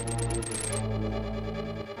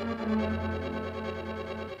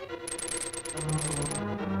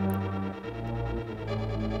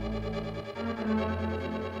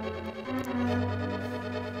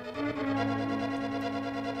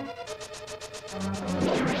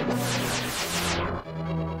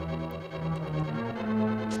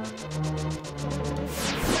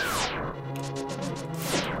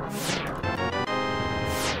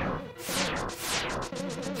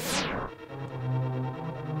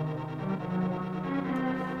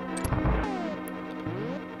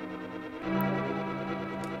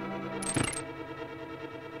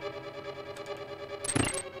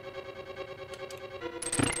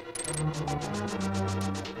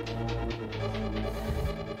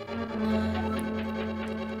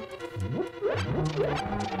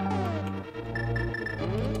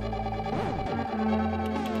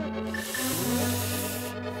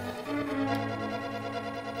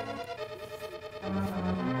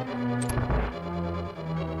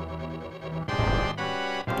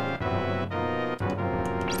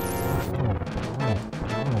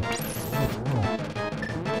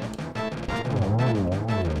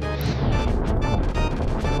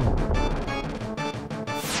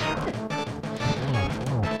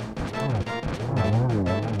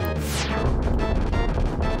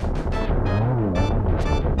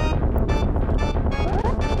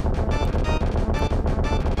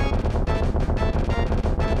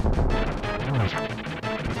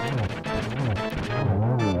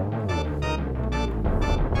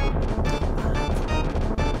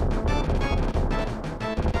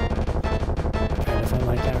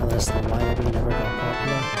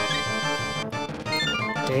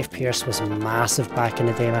 Pierce was massive back in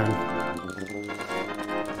the day, man.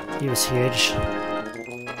 He was huge.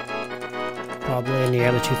 Probably in the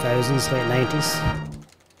early 2000s, late 90s.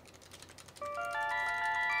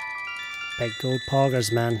 Big gold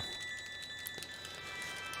poggers, man.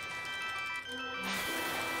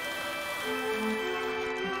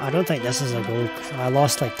 I don't think this is a gold. I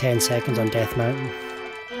lost like 10 seconds on Death Mountain.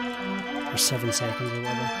 Or 7 seconds or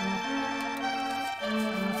whatever.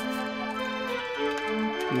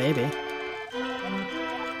 Maybe.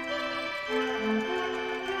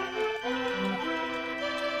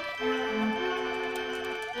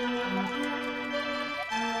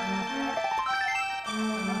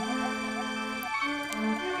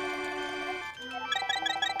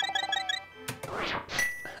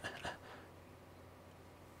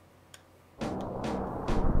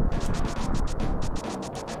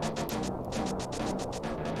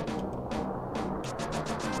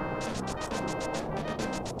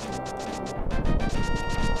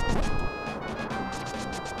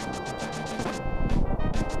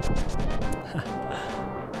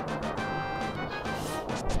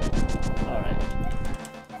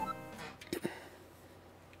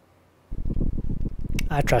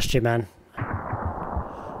 I trust you, man. Oh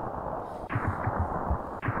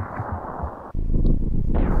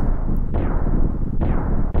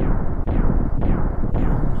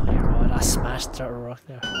my god, I smashed through a rock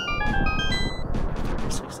there.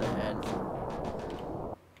 36 ahead.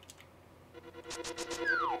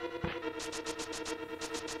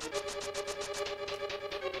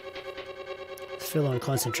 It's full on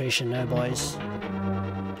concentration now, boys.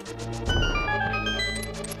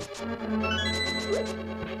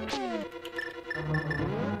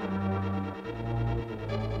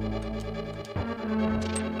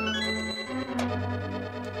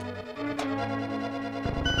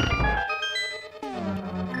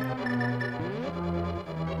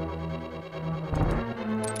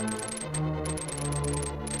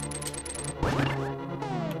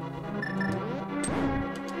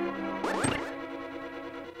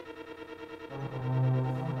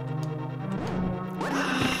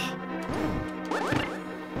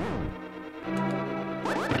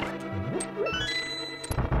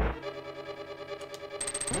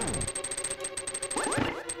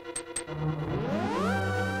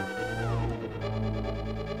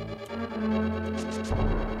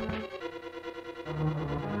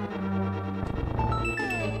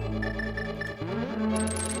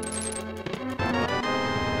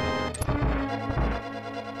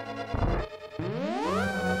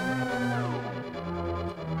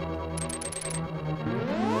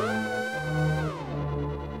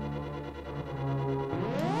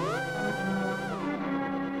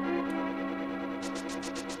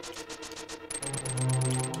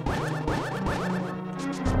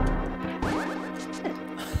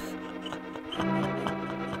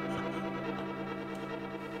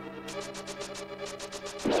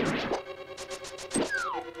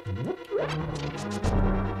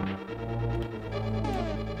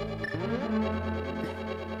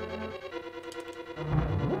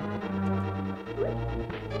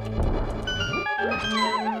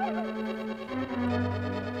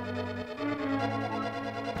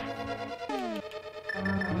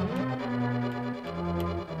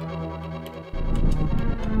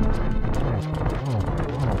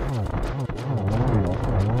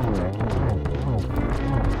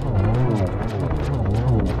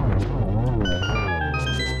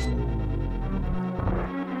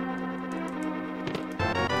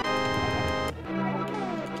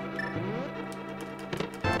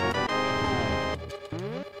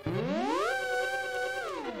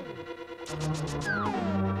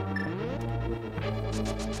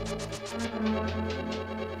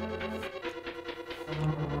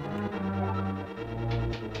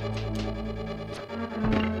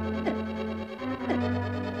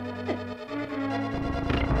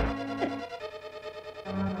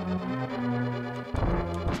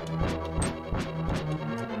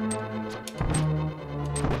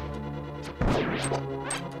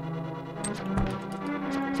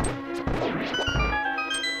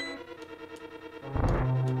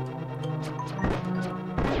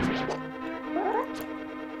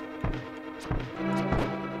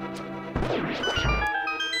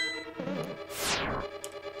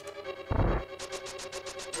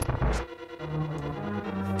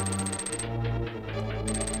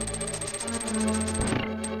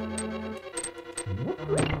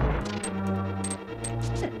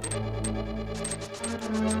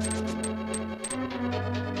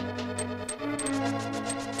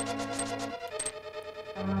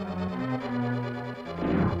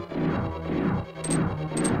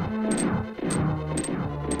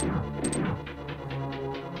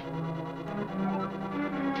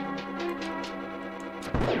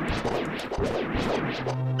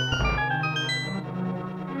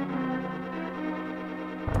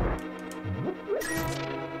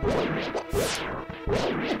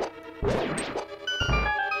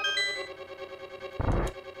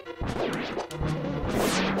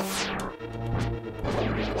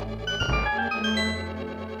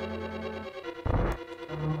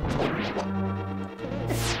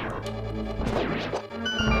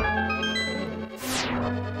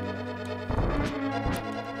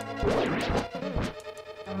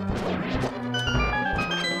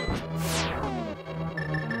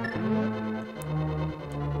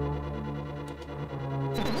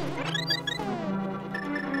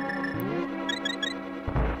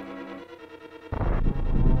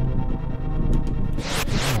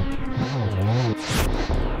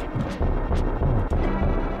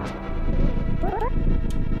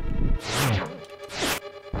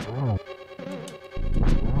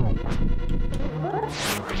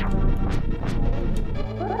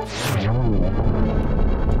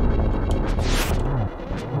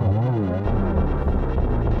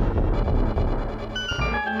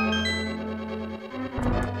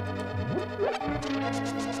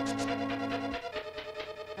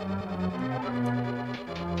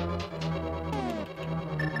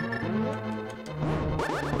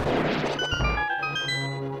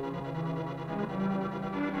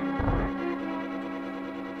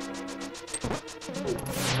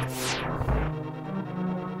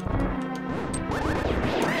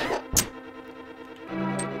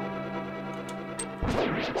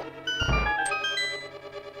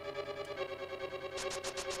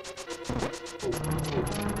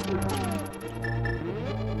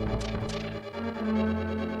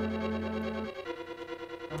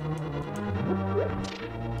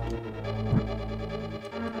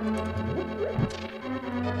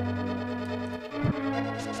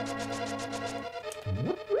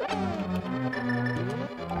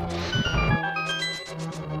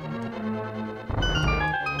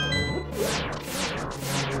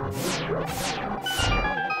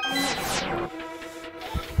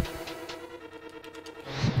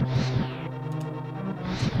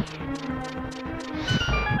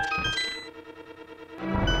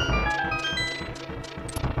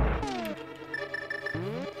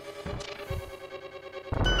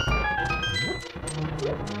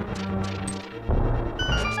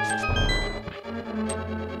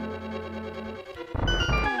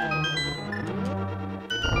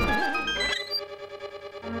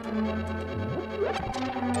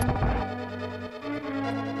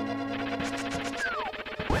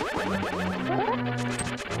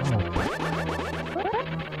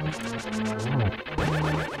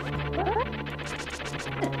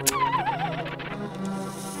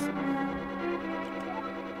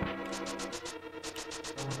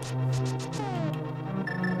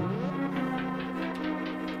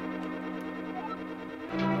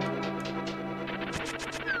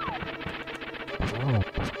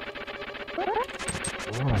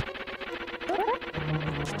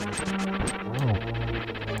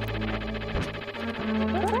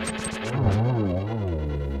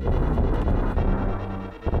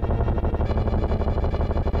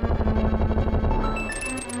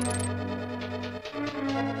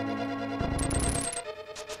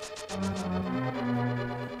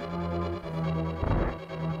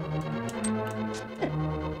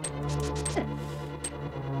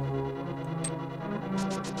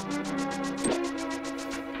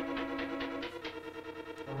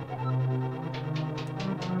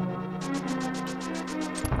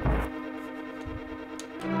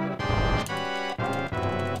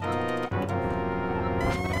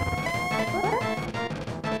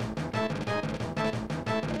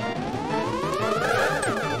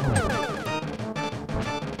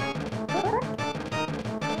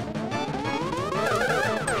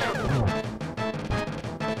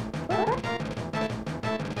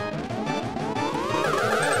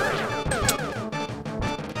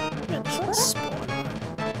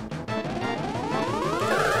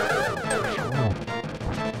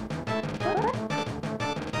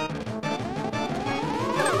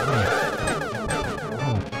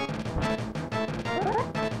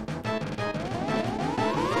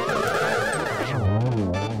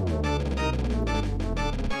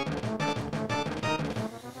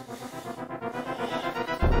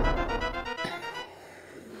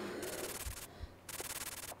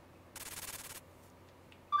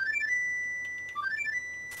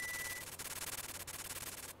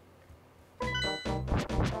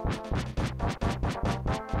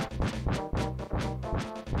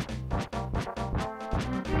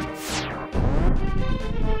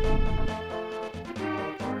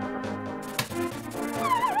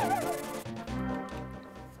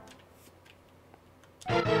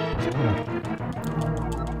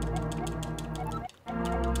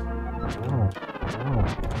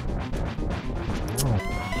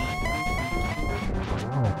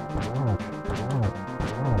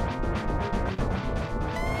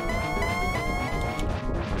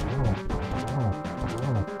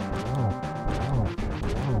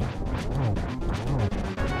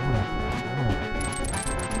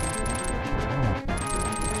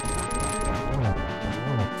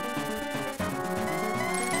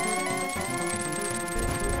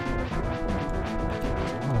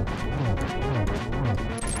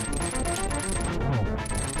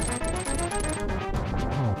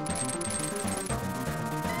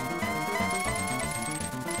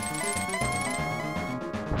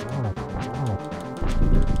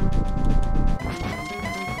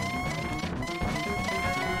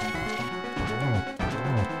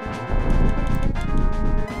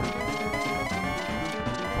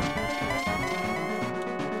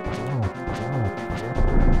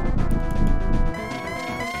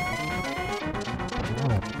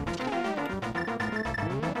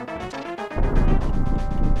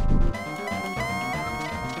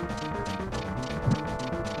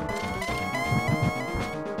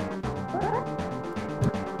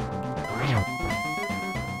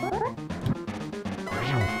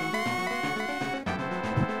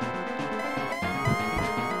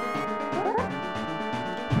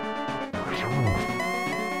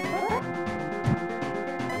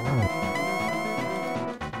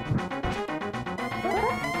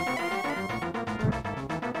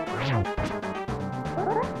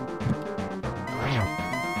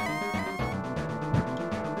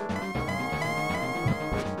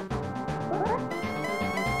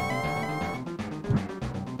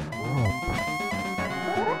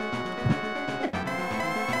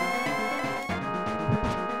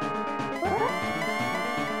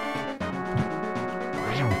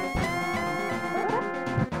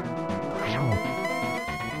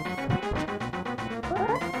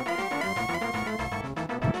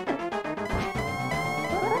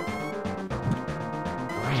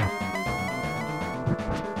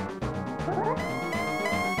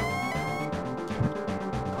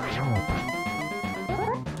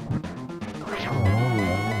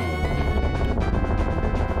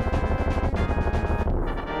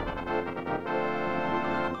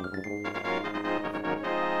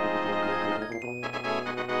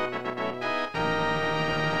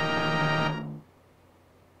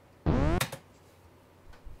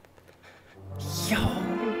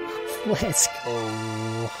 Let's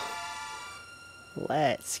go.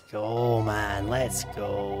 Let's go, man. Let's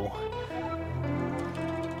go.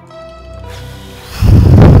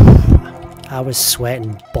 I was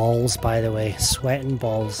sweating balls, by the way. Sweating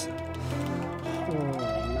balls.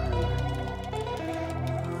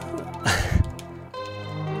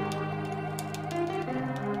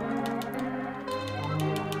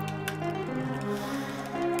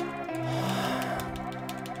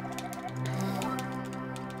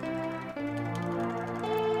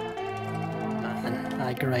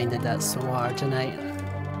 I grinded that so hard tonight.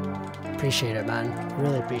 Appreciate it, man.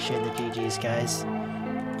 Really appreciate the GGs, guys.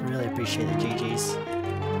 Really appreciate the GGs.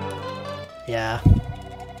 Yeah.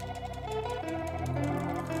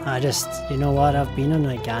 You know what, I've been in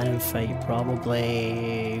a Ganon fight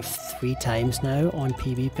probably 3 times now on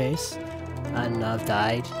PB pace, and I've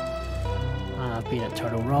died. I've been at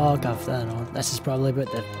Turtle Rock, this is probably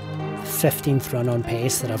about the 15th run on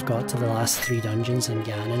pace that I've got to the last 3 dungeons in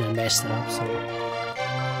Ganon and messed it up, so...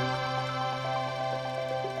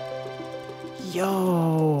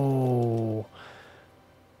 Yo!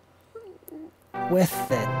 With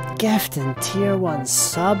the gift and tier 1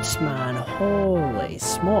 subs, man. Holy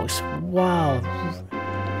smokes. Wow.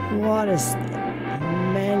 What is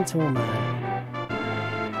mental, man.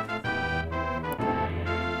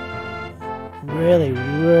 Really,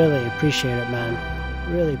 really appreciate it, man.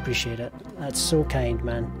 Really appreciate it. That's so kind,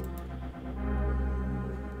 man.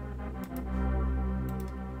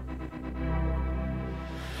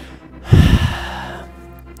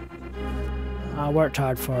 I worked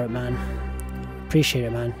hard for it, man. Appreciate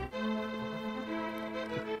it, man.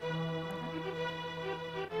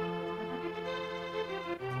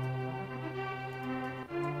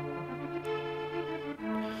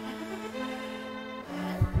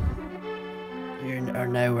 You are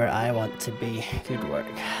now where I want to be. Good work.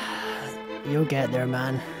 You'll get there,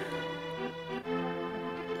 man.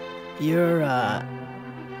 You're,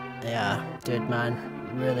 yeah, dude, man.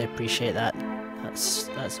 Really appreciate that. That's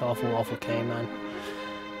awful kind, man.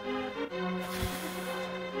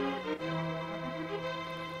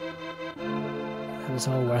 It was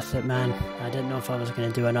all worth it, man. I didn't know if I was going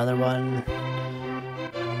to do another one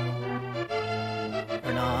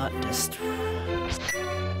or not. Just...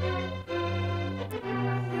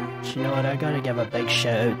 You know what, I gotta give a big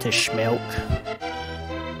shout out to Schmelk.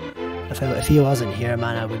 If he wasn't here,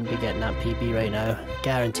 man, I wouldn't be getting that PB right now.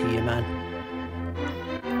 Guarantee you, man.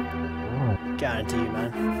 Guarantee you,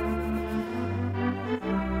 man.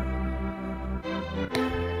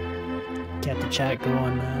 Get the chat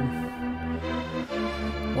going, man.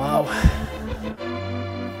 Wow.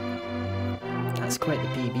 That's quite the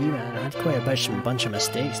PB, man. I had quite a bunch of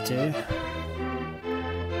mistakes too.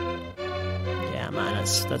 Yeah, man,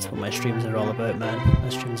 that's what my streams are all about, man. My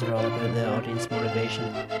streams are all about the audience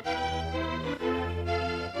motivation.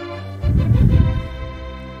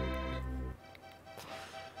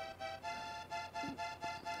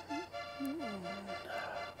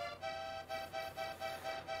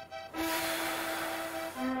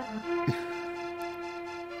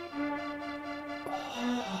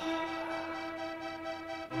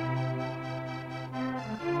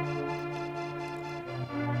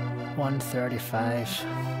 135.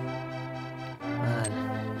 Man,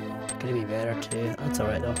 gonna be better too. That's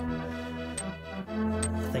alright though.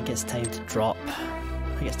 I think it's time to drop.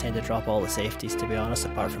 I think it's time to drop all the safeties, to be honest,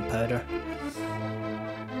 apart from powder.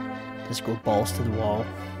 Just go balls to the wall.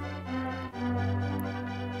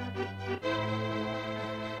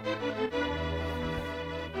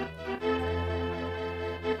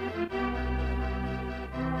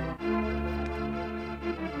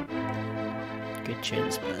 Good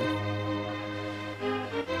tunes, man.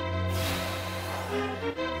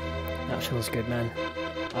 That feels good, man.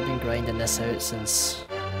 I've been grinding this out since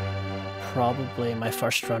probably my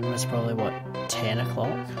first run was probably what, 10 o'clock?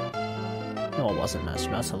 No, it wasn't.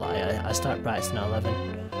 That's a lie. I start practicing at 11.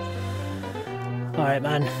 Alright,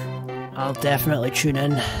 man. I'll definitely tune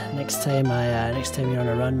in next time you're on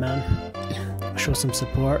a run, man. Show some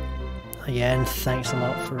support. Again, thanks a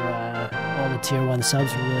lot for all the tier 1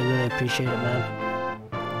 subs. We really appreciate it, man.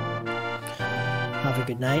 Have a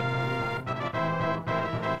good night.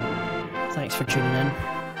 Thanks for tuning in.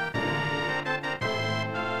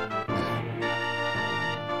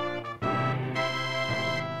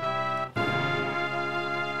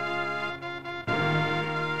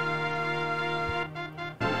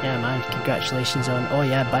 Yeah, man, congratulations on... Oh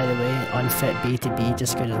yeah, by the way, Unfit B2B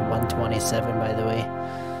just got to 127, by the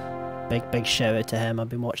way. Big shout out to him. I've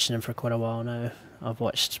been watching him for quite a while now. I've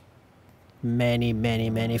watched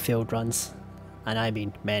many field runs. And I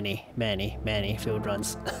mean many field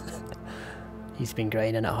runs. He's been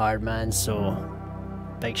grinding it hard, man, so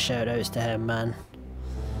big shout outs to him, man.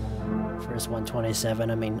 For his 127,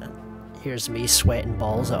 I mean, here's me sweating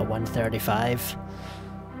balls at a 135.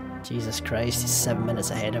 Jesus Christ, he's 7 minutes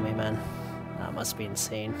ahead of me, man. That must be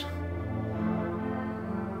insane.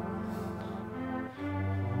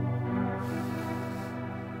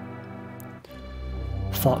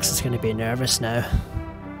 Fox is going to be nervous now.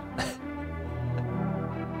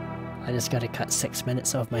 I just got to cut 6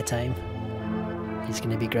 minutes off my time. He's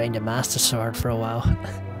going to be grinding Master Sword for a while.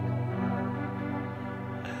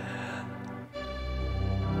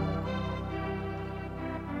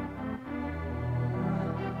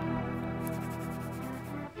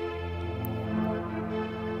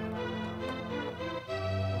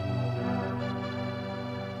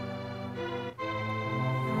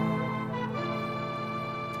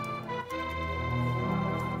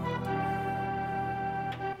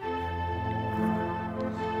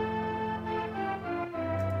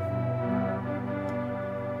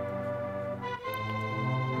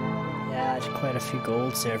 Quite a few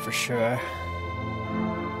golds there for sure.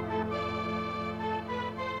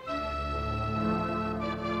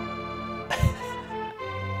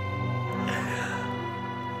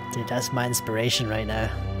 Dude, that's my inspiration right now.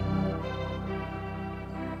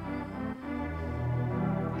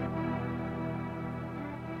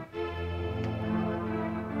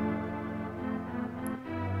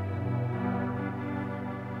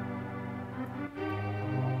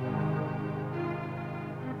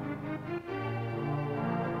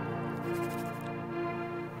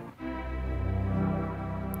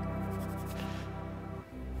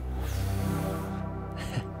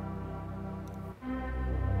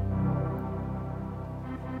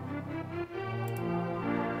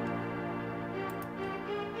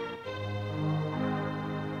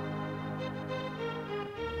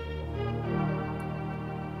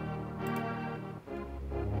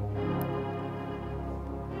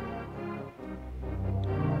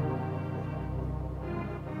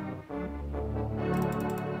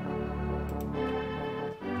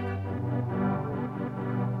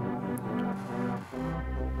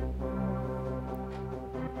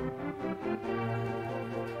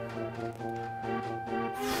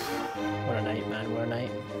 What a night, man, what a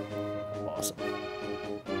night. Awesome.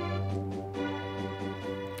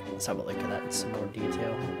 Let's have a look at that in some more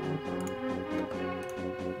detail.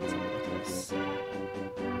 Let's have a look at this.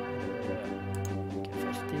 Get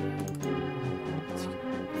 15. Let's get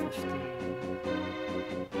 15.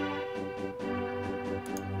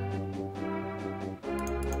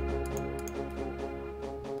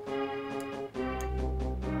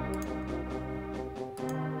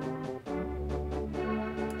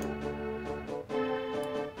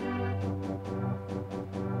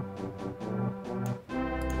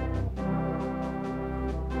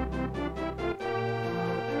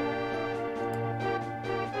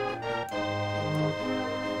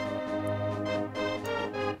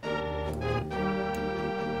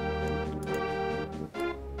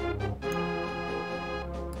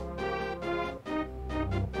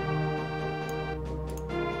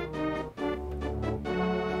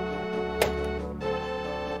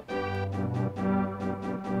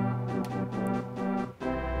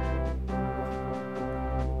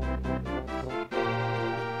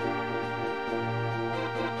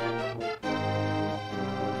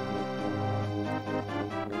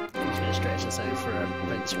 to stretch this out for a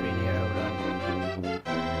print screen here, hold on.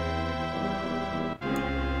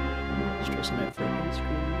 Stretching out for a print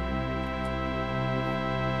screen.